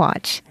one to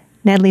watch.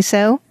 Natalie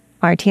So,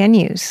 RTN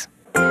News.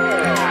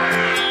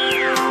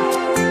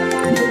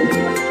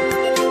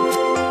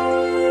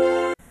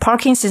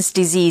 Parkinson's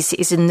disease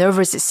is a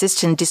nervous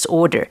system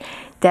disorder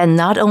that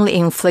not only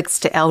inflicts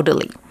the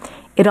elderly.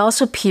 It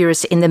also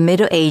appears in the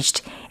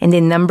middle-aged, and the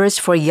numbers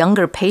for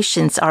younger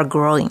patients are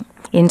growing.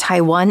 In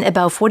Taiwan,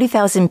 about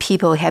 40,000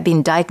 people have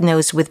been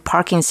diagnosed with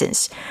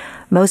Parkinson's,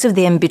 most of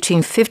them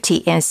between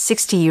 50 and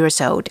 60 years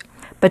old.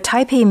 But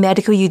Taipei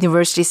Medical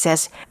University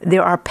says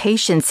there are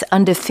patients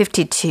under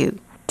 52.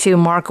 To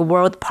mark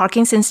World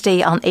Parkinson's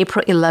Day on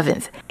April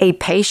 11th, a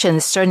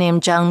patient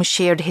surnamed Zhang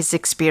shared his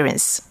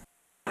experience.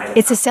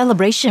 It's a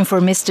celebration for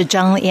Mr.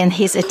 Zhang and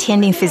his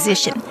attending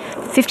physician.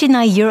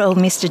 59-year-old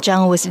Mr.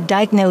 Zhang was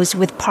diagnosed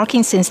with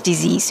Parkinson's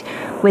disease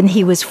when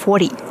he was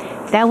 40.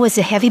 That was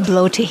a heavy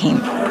blow to him.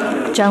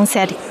 Zhang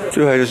said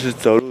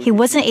he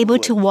wasn't able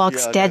to walk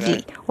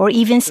steadily or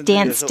even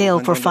stand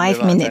still for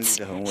 5 minutes.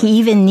 He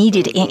even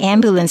needed an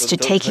ambulance to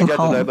take him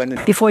home.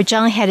 Before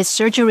Zhang had a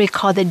surgery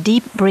called the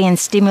deep brain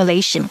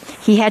stimulation,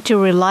 he had to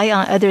rely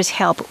on others'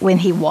 help when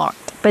he walked.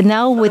 But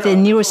now with a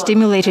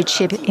neurostimulator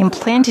chip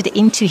implanted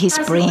into his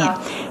brain,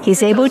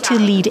 he's able to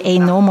lead a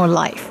normal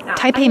life.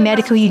 Taipei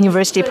Medical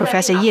University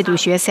Professor Ye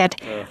Duxue said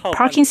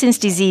Parkinson's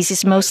disease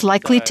is most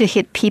likely to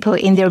hit people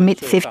in their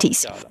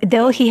mid-50s,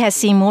 though he has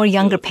seen more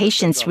younger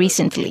patients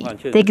recently.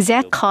 The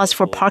exact cause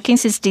for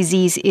Parkinson's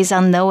disease is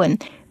unknown,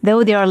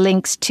 though there are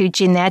links to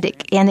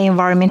genetic and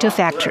environmental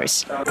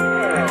factors.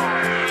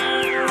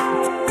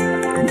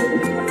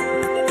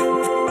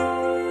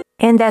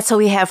 And that's all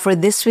we have for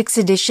this week's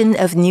edition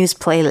of News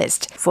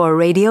Playlist. For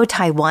Radio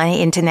Taiwan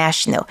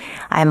International,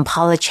 I'm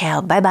Paula Chow.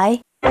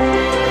 Bye-bye.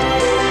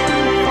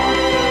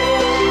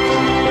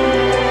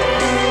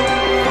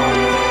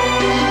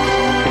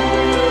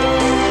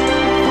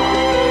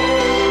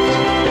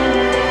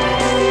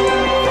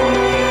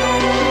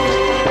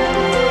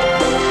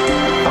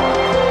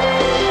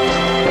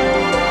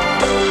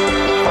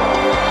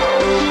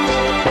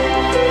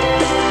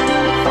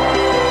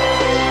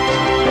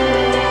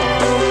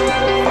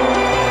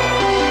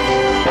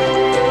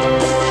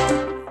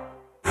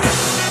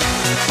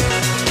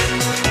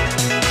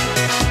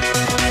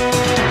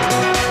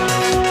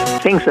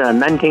 Since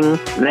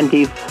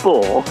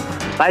 1994,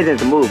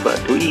 Biden's move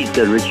to ease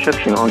the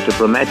restriction on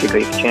diplomatic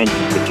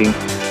exchanges between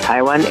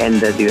Taiwan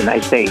and the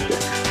United States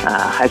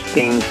has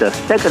been the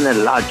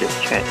second largest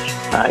change.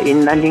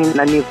 In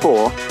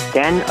 1994,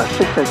 then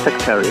Assistant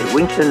Secretary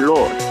Winston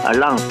Lord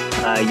announced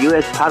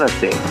U.S.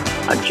 policy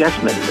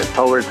adjustment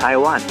toward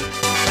Taiwan.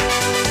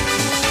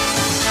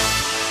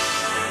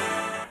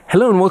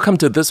 Hello and welcome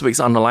to this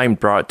week's On the Line,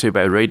 brought to you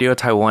by Radio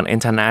Taiwan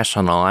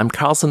International. I'm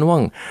Carlson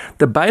Wang.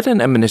 The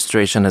Biden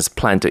administration has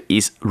planned to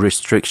ease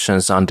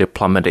restrictions on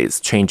diplomatic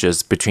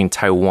exchanges between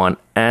Taiwan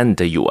and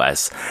the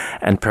U.S.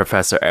 And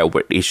Professor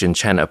Edward Ishan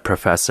Chen, a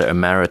professor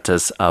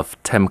emeritus of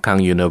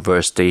Tamkang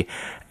University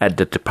at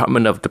the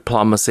Department of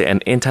Diplomacy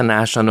and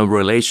International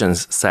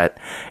Relations, said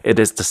it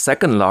is the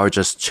second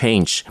largest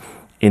change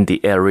in the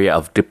area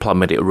of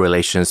diplomatic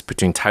relations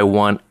between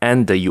Taiwan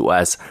and the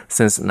U.S.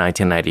 since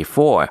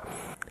 1994.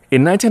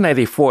 In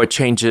 1994,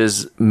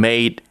 changes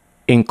made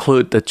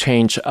include the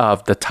change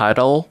of the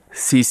title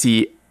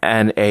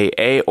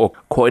CCNAA, or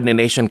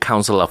Coordination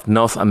Council of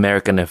North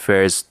American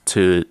Affairs,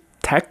 to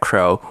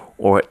TACRO,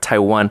 or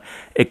Taiwan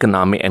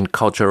Economic and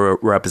Cultural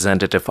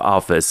Representative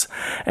Office,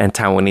 and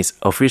Taiwanese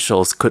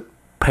officials could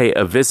pay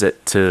a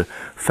visit to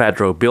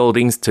federal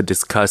buildings to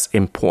discuss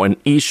important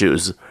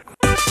issues.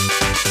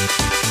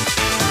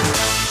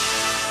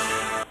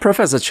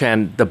 Professor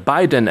Chen, the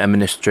Biden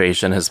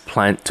administration has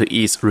planned to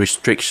ease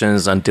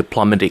restrictions on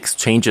diplomatic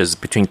exchanges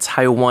between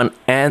Taiwan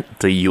and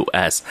the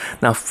U.S.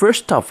 Now,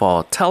 first of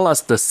all, tell us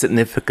the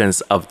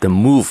significance of the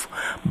move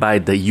by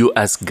the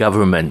U.S.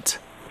 government.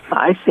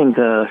 I think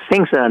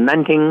since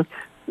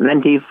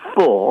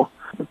 1994,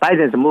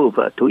 Biden's move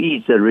to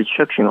ease the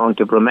restriction on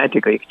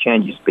diplomatic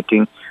exchanges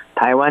between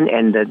Taiwan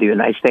and the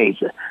United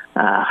States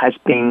has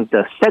been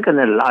the second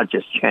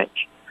largest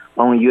change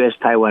on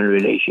U.S.-Taiwan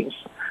relations.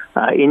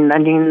 In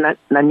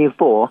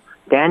 1994,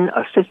 then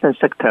Assistant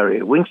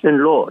Secretary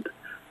Winston Lord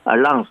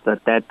announced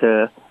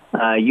that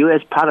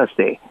U.S.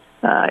 policy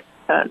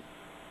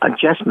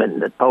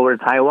adjustment toward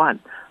Taiwan,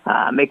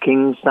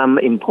 making some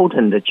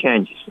important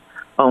changes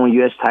on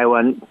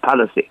U.S.-Taiwan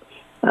policy,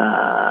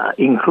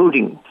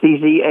 including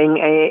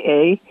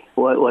CCNAA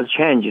was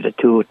changed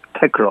to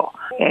TECRO,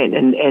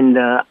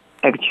 and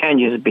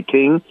exchanges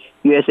between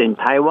U.S. and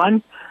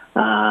Taiwan,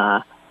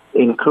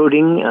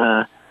 including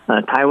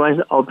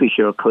Taiwan's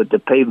official could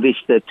pay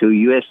visit to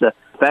U.S.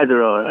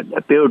 federal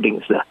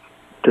buildings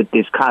to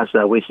discuss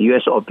with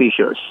U.S.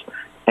 officials,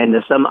 and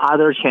some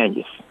other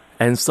changes.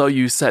 And so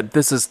you said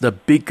this is the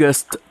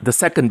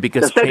second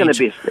biggest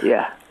change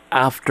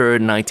after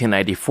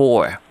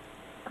 1994.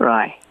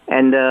 Right.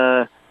 And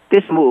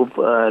this move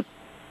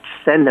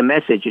sent a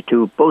message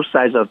to both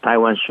sides of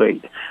Taiwan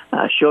Strait,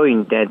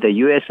 showing that the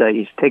U.S.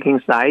 is taking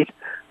sides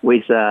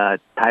with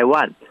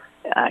Taiwan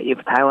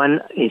if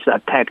Taiwan is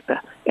attacked,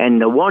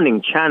 and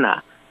warning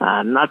China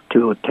not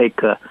to take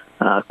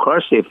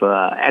coercive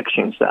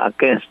actions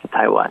against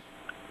Taiwan.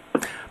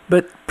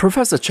 But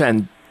Professor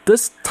Chen,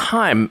 this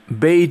time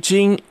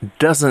Beijing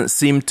doesn't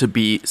seem to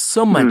be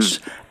so much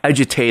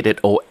agitated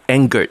or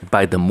angered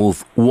by the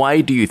move.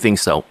 Why do you think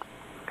so?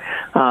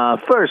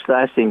 First,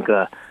 I think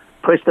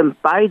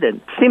President Biden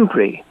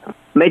simply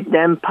made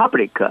them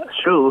public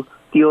through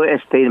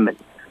DOS statement,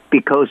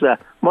 because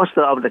most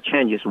of the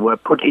changes were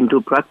put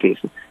into practice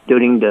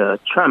during the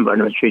Trump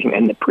administration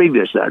and the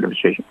previous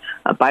administration.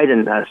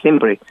 Biden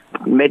simply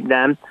made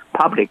them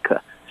public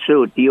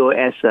through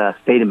DOS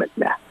statement.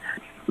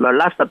 But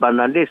last but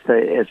not least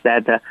is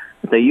that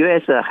the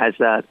U.S.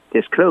 has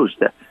disclosed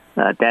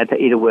that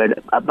it will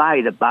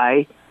abide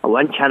by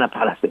one China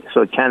policy.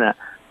 So China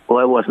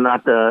was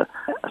not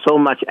so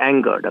much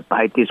angered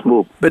by this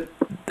move. But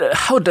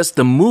how does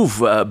the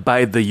move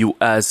by the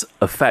U.S.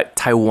 affect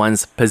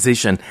Taiwan's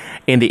position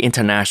in the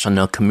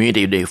international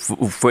community?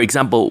 For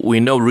example, we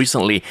know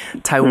recently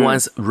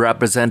Taiwan's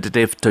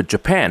representative to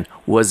Japan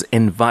was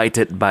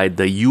invited by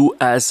the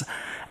U.S.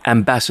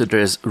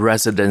 ambassador's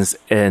residence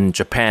in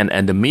Japan,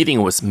 and the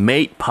meeting was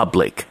made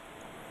public.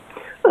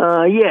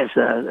 Yes,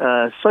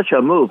 such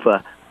a move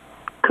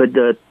could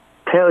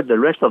tell the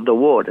rest of the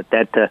world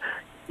that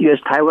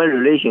U.S.-Taiwan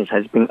relations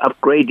has been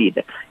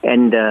upgraded,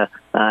 and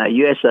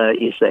U.S.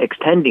 is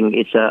extending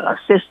its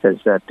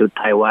assistance to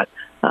Taiwan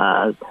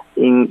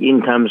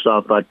in terms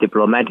of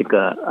diplomatic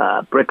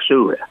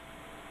breakthrough.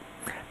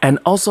 And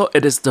also,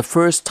 it is the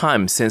first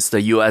time since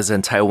the U.S.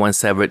 and Taiwan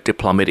severed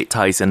diplomatic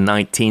ties in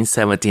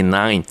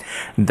 1979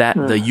 that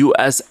the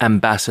U.S.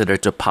 ambassador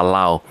to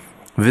Palau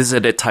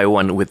visited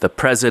Taiwan with the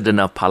president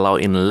of Palau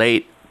in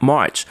late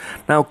March.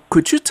 Now,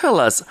 could you tell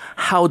us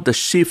how the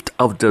shift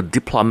of the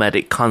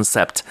diplomatic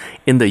concept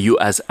in the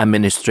U.S.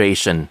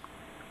 administration?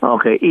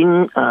 Okay,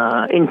 in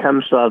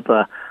terms of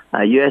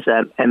U.S.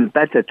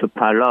 ambassador to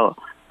Palau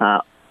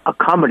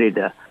accompanied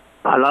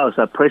Palau's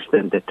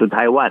president to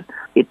Taiwan,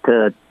 it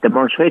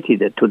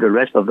demonstrated to the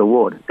rest of the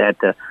world that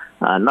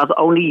not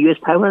only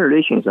U.S.-Taiwan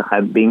relations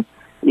have been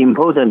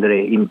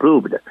importantly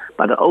improved,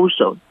 but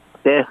also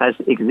there has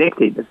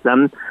existed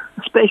some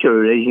special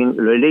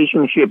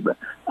relationship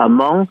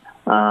among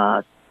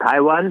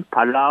Taiwan,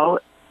 Palau,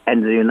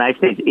 and the United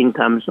States in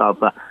terms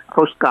of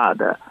Coast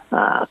Guard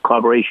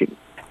cooperation.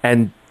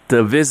 And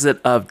the visit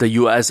of the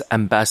U.S.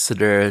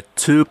 ambassador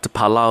to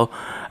Palau,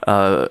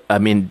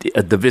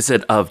 the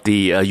visit of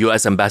the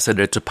U.S.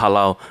 ambassador to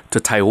Palau to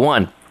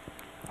Taiwan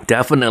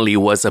definitely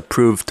was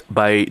approved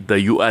by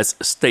the U.S.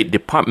 State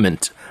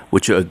Department.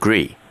 Would you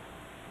agree?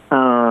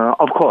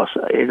 Of course,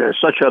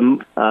 such a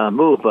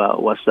move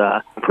was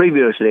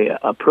previously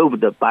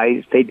approved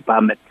by State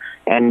Department,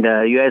 and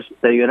the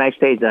United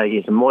States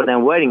is more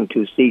than willing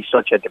to see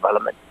such a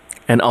development.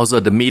 And also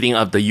the meeting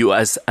of the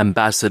U.S.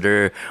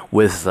 ambassador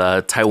with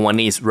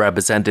Taiwanese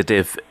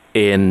representative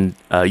in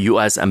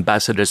U.S.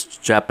 ambassador's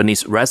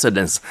Japanese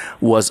residence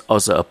was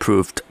also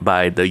approved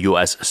by the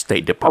U.S.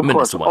 State Department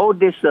as well. All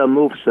these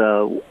moves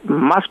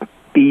must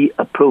be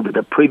approved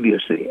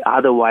previously.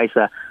 Otherwise,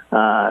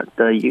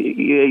 the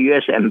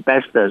U.S.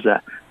 ambassadors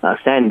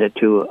sent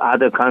to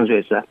other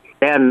countries,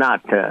 they are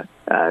not to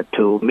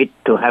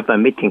have a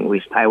meeting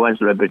with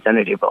Taiwan's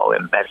representative or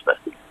ambassador.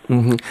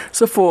 Mm-hmm.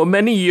 So for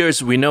many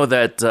years, we know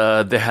that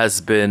there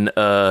has been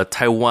a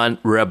Taiwan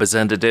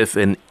representative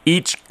in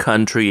each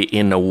country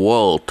in the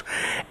world.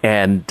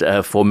 And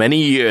for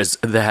many years,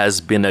 there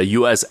has been a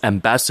U.S.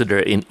 ambassador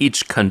in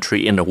each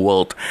country in the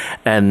world.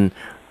 And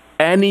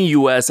any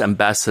U.S.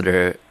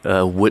 ambassador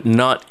would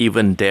not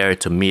even dare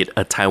to meet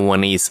a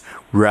Taiwanese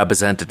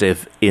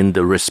representative in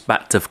the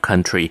respective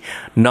country,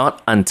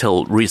 not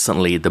until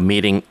recently the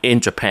meeting in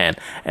Japan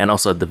and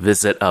also the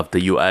visit of the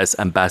U.S.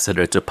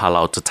 ambassador to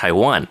Palau to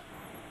Taiwan.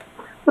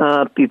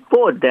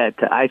 Before that,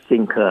 I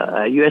think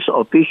U.S.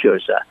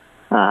 officials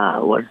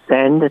were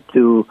sent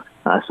to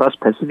South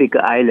Pacific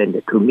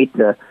island to meet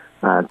the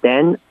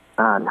then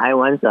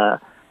Taiwan's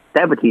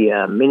Deputy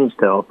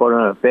Minister of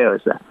Foreign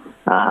Affairs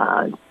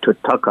to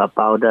talk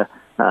about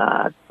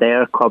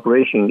their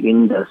cooperation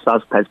in the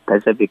South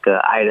Pacific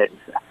islands.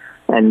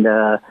 And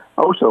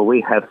also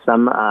we have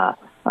some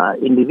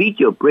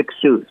individual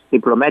breakthroughs,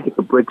 diplomatic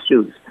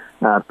breakthroughs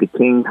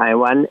between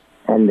Taiwan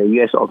and the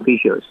U.S.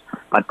 officials.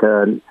 But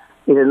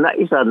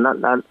it's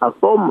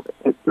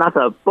not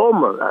a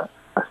formal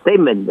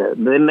statement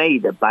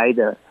made by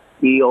the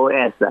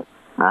EOS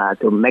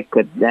to make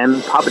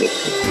them public.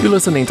 You're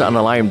listening to On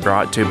the Line,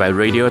 brought to you by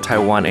Radio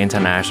Taiwan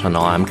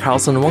International. I'm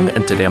Carlson Wong,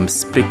 and today I'm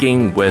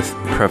speaking with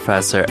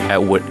Professor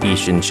Edward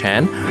Yixin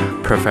Chen.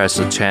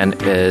 Professor Chen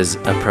is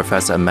a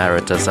Professor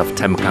Emeritus of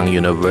Tampakang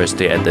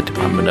University at the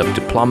Department of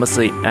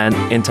Diplomacy and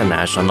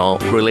International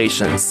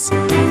Relations.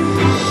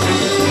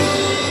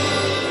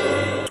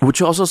 Would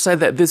you also say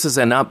that this is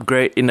an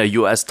upgrade in the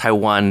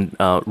U.S.-Taiwan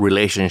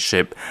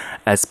relationship,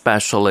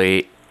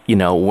 especially,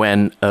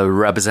 when a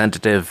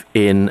representative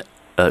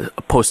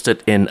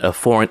posted in a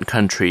foreign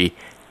country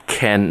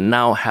can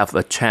now have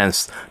a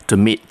chance to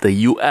meet the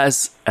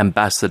U.S.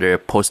 ambassador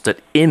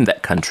posted in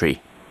that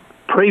country?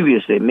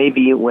 Previously,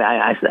 maybe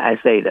I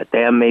say that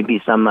there may be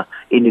some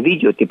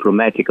individual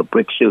diplomatic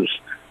breakthroughs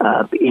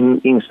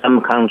in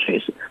some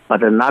countries,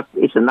 but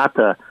it's not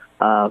a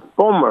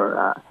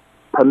formal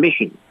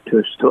permission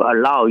to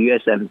allow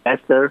U.S.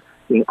 ambassador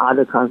in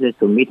other countries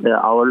to meet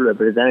our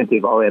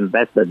representative or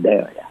ambassador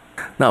there.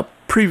 Now,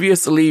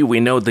 previously, we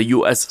know the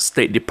U.S.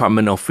 State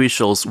Department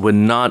officials were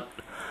not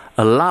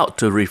allowed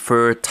to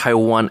refer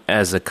Taiwan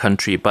as a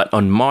country, but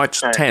on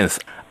March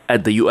 10th,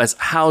 at the U.S.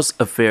 House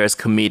Affairs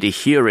Committee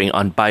hearing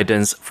on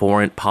Biden's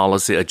foreign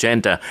policy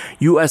agenda,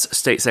 U.S.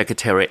 State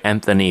Secretary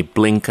Anthony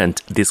Blinken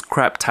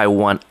described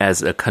Taiwan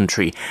as a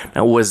country.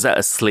 Now, was that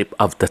a slip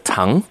of the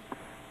tongue?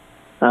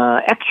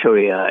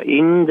 Actually,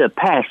 in the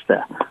past,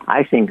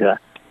 I think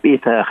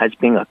it has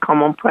been a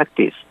common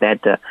practice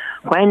that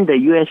when the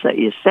U.S.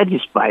 is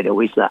satisfied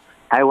with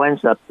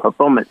Taiwan's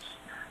performance,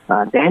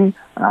 then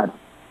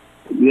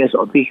U.S.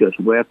 officials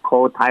will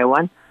call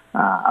Taiwan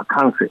a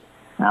country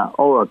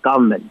or a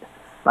government.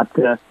 But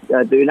the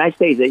United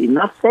States is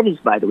not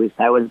satisfied with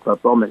Taiwan's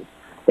performance,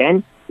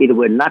 then it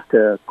will not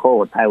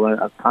call Taiwan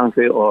a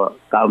country or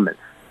government.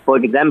 For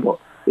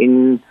example,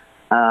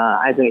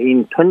 I think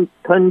in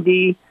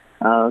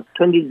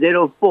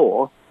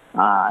 2004,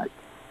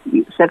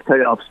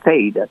 Secretary of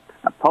State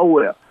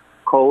Powell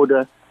called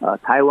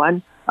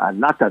Taiwan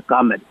not a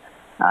government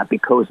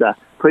because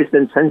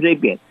President Chen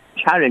Shui-bian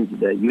challenged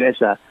the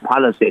U.S.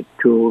 policy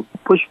to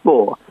push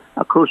for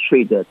close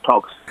trade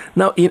talks.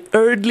 Now, in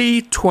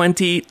early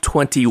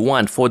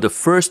 2021, for the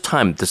first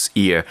time this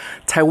year,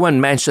 Taiwan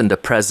mentioned the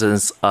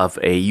presence of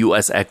a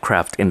U.S.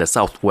 aircraft in the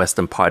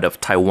southwestern part of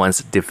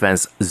Taiwan's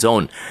defense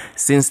zone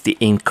since the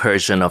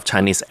incursion of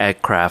Chinese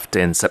aircraft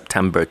in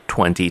September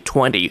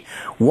 2020.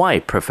 Why,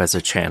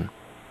 Professor Chen?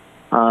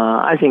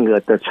 I think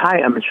the Tsai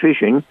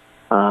administration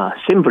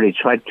simply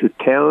tried to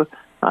tell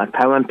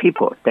Taiwan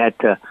people that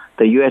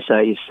the U.S.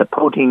 is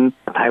supporting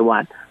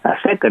Taiwan.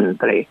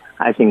 Secondly,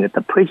 I think that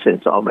the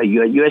presence of a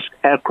U.S.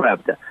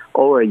 aircraft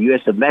or a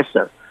U.S.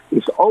 vessel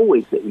is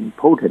always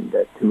important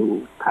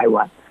to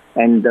Taiwan.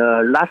 And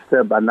last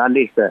but not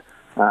least,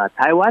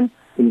 Taiwan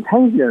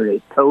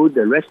intentionally told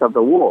the rest of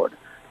the world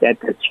that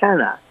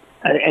China,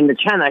 and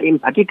China in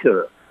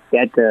particular,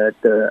 that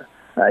the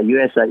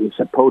U.S. is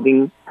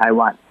supporting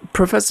Taiwan.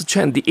 Professor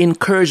Chen, the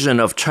incursion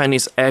of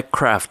Chinese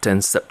aircraft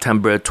in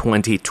September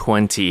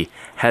 2020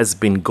 has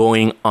been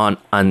going on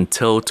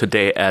until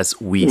today as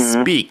we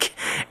speak.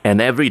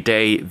 And every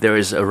day there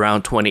is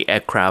around 20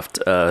 aircraft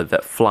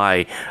that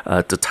fly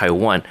to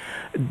Taiwan.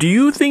 Do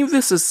you think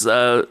this is,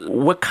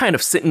 what kind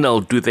of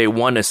signal do they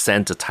want to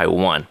send to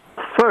Taiwan?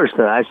 First,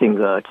 I think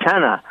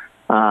China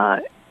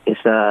is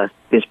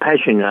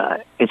dispatching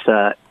its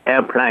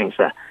airplanes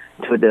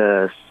to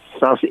the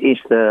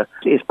southeast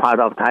is part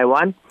of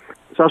Taiwan,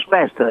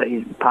 southwest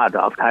is part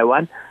of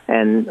Taiwan,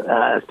 and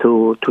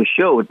to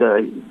show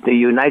the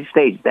United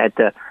States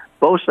that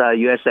both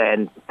U.S.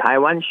 and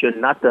Taiwan should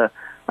not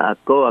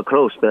go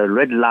across the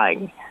red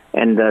line.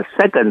 And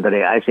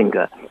secondly, I think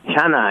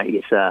China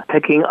is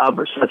taking up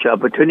such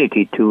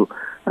opportunity to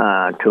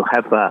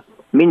have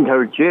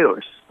military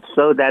drills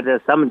so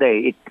that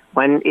someday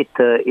when it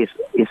is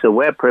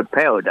well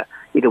prepared,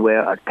 it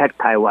will attack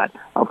Taiwan.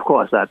 Of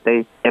course,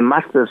 they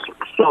must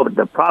solve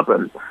the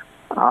problem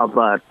of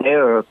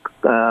their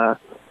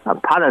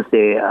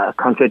policy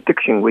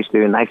contradiction with the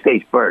United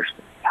States first.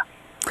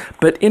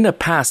 But in the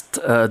past,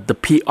 the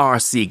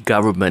PRC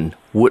government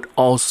would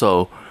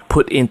also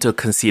put into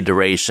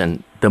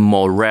consideration the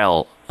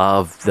morale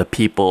of the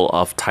people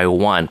of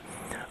Taiwan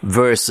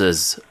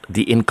versus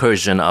the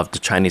incursion of the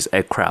Chinese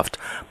aircraft.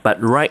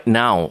 But right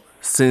now,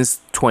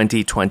 since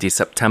 2020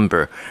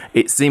 September,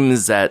 it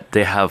seems that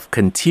they have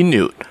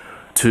continued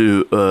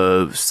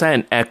to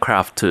send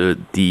aircraft to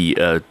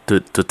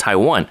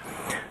Taiwan.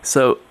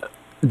 So,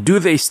 do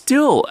they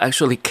still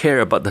actually care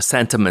about the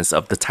sentiments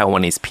of the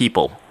Taiwanese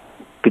people?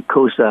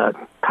 Because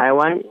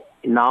Taiwan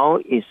now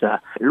is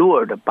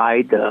lured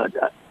by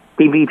the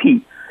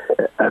DPP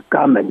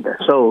government.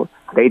 So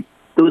they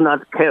do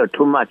not care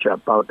too much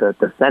about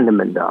the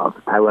sentiment of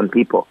Taiwan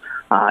people.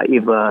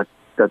 If the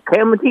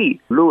KMT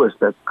lures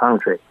the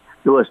country,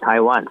 lures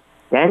Taiwan,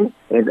 then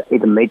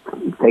it may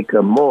take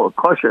a more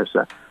cautious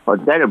or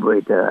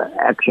deliberate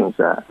actions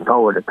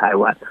toward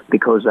Taiwan,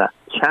 because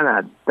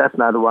China does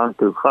not want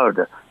to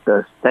hurt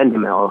the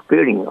sentiment or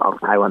feeling of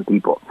Taiwan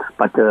people.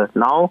 But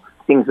now,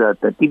 since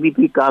the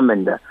DPP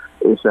government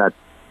is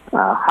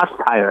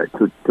hostile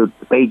to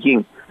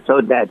Beijing,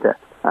 so that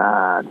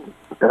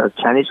the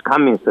Chinese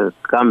Communist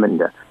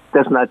government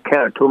does not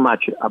care too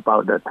much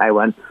about the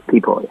Taiwan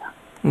people.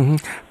 Mm-hmm.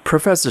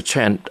 Professor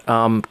Chen,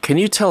 can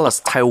you tell us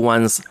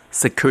Taiwan's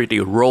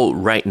security role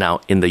right now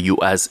in the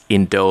U.S.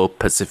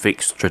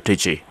 Indo-Pacific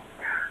strategy?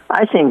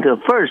 I think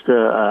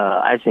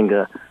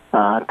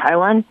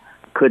Taiwan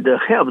could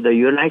help the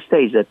United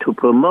States to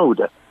promote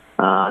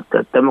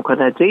the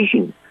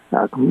democratization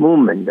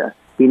movement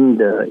in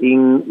the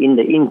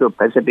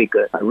Indo-Pacific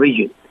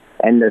region.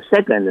 And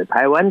second,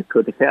 Taiwan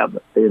could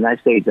help the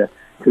United States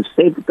to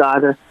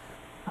safeguard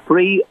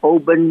free,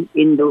 open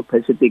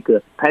Indo-Pacific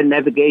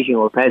navigation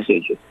or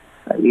passage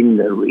in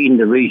the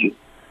region.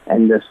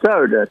 And the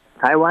third,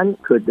 Taiwan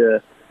could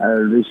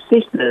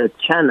resist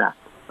China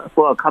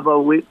for a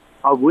couple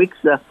of weeks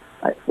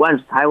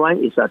once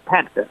Taiwan is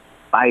attacked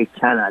by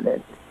China,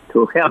 then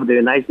to help the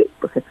United States.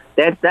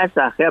 That's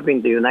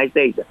helping the United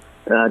States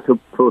to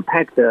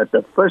protect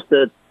the first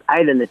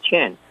island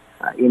chain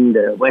in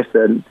the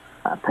Western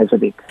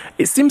Pacific.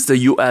 It seems the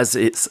U.S.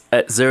 is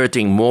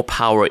exerting more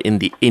power in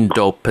the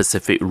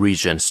Indo-Pacific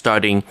region,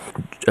 starting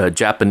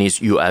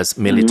Japanese-U.S.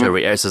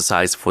 military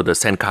exercise for the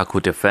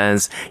Senkaku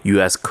defense,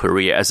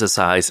 U.S.-Korea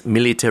exercise,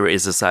 military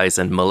exercise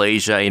in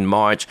Malaysia in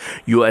March,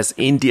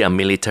 U.S.-India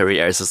military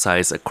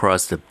exercise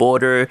across the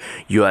border,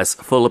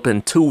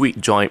 U.S.-Philippine 2-week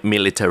joint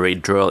military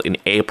drill in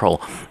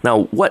April.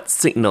 Now, what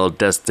signal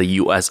does the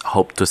U.S.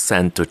 hope to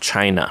send to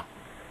China?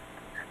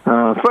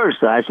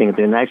 First, I think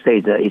the United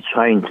States is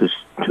trying to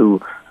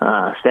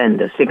send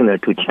a signal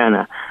to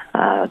China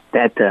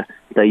that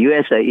the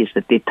U.S. is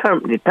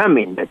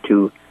determined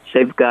to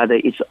safeguard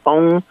its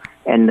own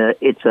and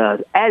its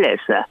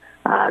allies'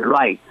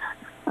 rights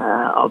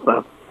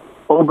of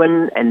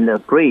open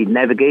and free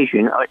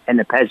navigation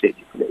and passage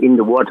in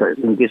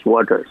these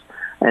waters.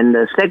 And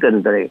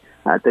secondly,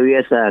 the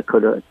U.S.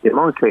 could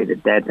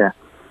demonstrate that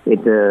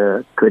it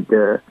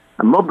could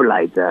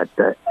mobilize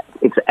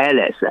its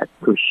allies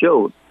to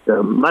show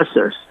the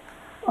muscles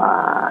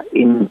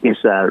in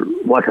these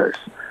waters.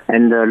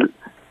 And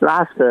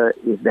last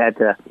is that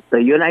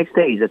the United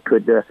States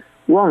could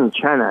warn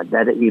China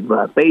that if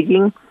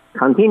Beijing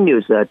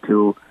continues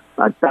to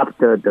adopt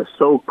the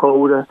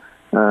so-called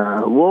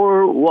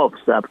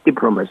werewolves of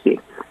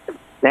diplomacy,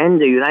 then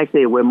the United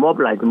States will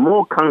mobilize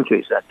more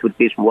countries to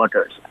these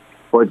waters.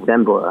 For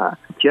example,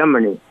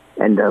 Germany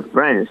and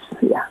France,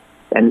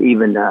 and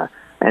even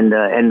and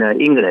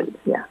England,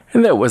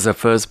 And that was the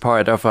first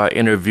part of our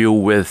interview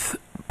with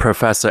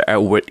Professor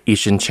Edward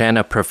Yi-Shin Chen,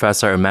 a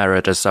professor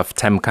emeritus of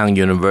Tamkang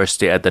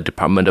University at the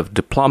Department of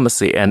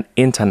Diplomacy and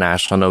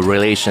International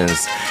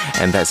Relations.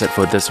 And that's it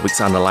for this week's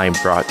On the Line,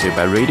 brought to you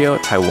by Radio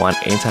Taiwan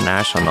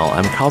International.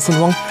 I'm Carlson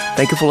Wong.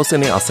 Thank you for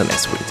listening. I'll see you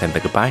next week. And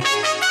goodbye.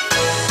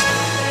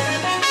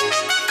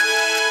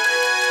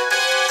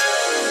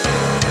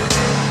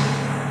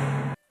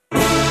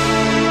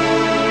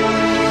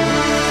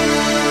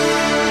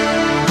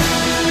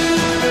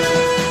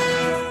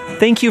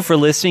 Thank you for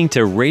listening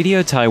to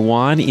Radio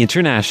Taiwan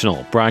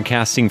International,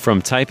 broadcasting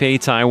from Taipei,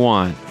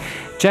 Taiwan.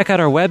 Check out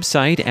our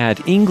website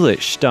at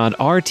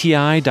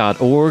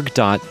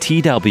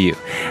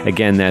english.rti.org.tw.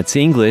 Again, that's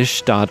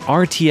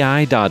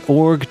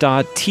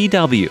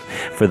english.rti.org.tw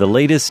for the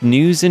latest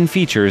news and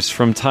features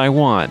from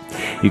Taiwan.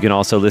 You can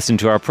also listen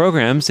to our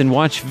programs and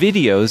watch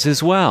videos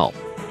as well.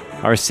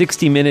 Our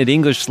 60-minute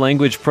English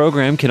language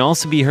program can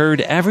also be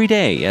heard every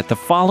day at the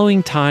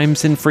following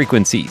times and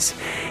frequencies.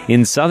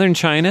 In southern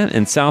China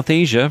and South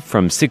Asia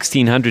from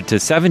 1600 to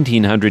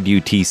 1700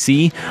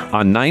 UTC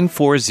on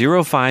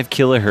 9405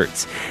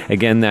 kHz.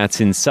 Again, that's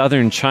in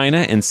southern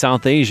China and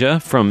South Asia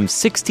from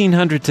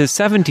 1600 to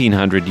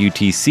 1700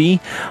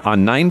 UTC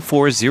on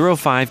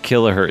 9405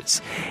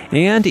 kHz.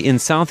 And in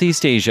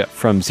Southeast Asia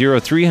from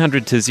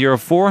 0300 to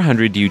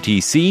 0400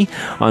 UTC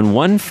on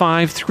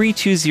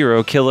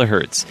 15320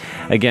 kHz.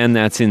 Again,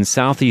 that's in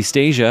Southeast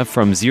Asia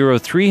from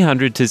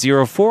 0300 to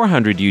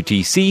 0400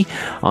 UTC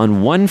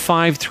on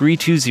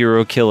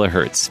 15320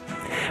 kHz.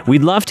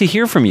 We'd love to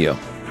hear from you.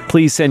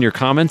 Please send your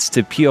comments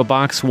to P.O.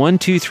 Box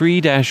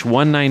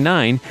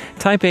 123-199,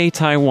 Taipei,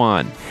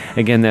 Taiwan.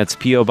 Again, that's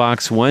P.O.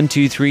 Box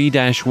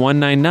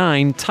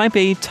 123-199,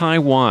 Taipei,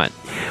 Taiwan.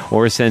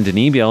 Or send an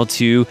email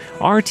to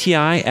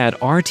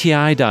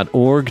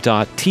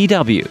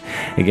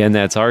rti@rti.org.tw. Again,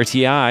 that's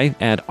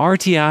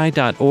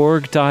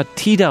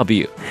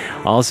rti@rti.org.tw.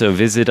 Also,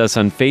 visit us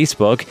on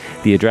Facebook.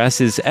 The address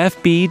is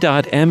fb.me/Radio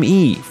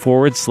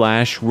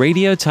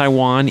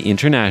Taiwan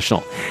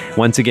International.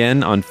 Once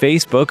again, on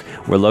Facebook,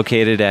 we're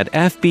located at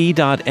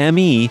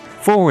fb.me/Radio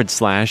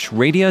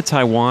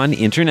Taiwan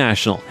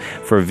International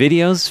for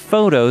videos,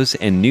 photos,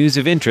 and news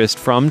of interest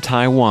from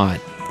Taiwan.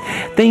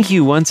 Thank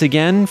you once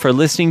again for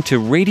listening to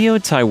Radio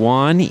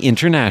Taiwan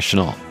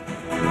International.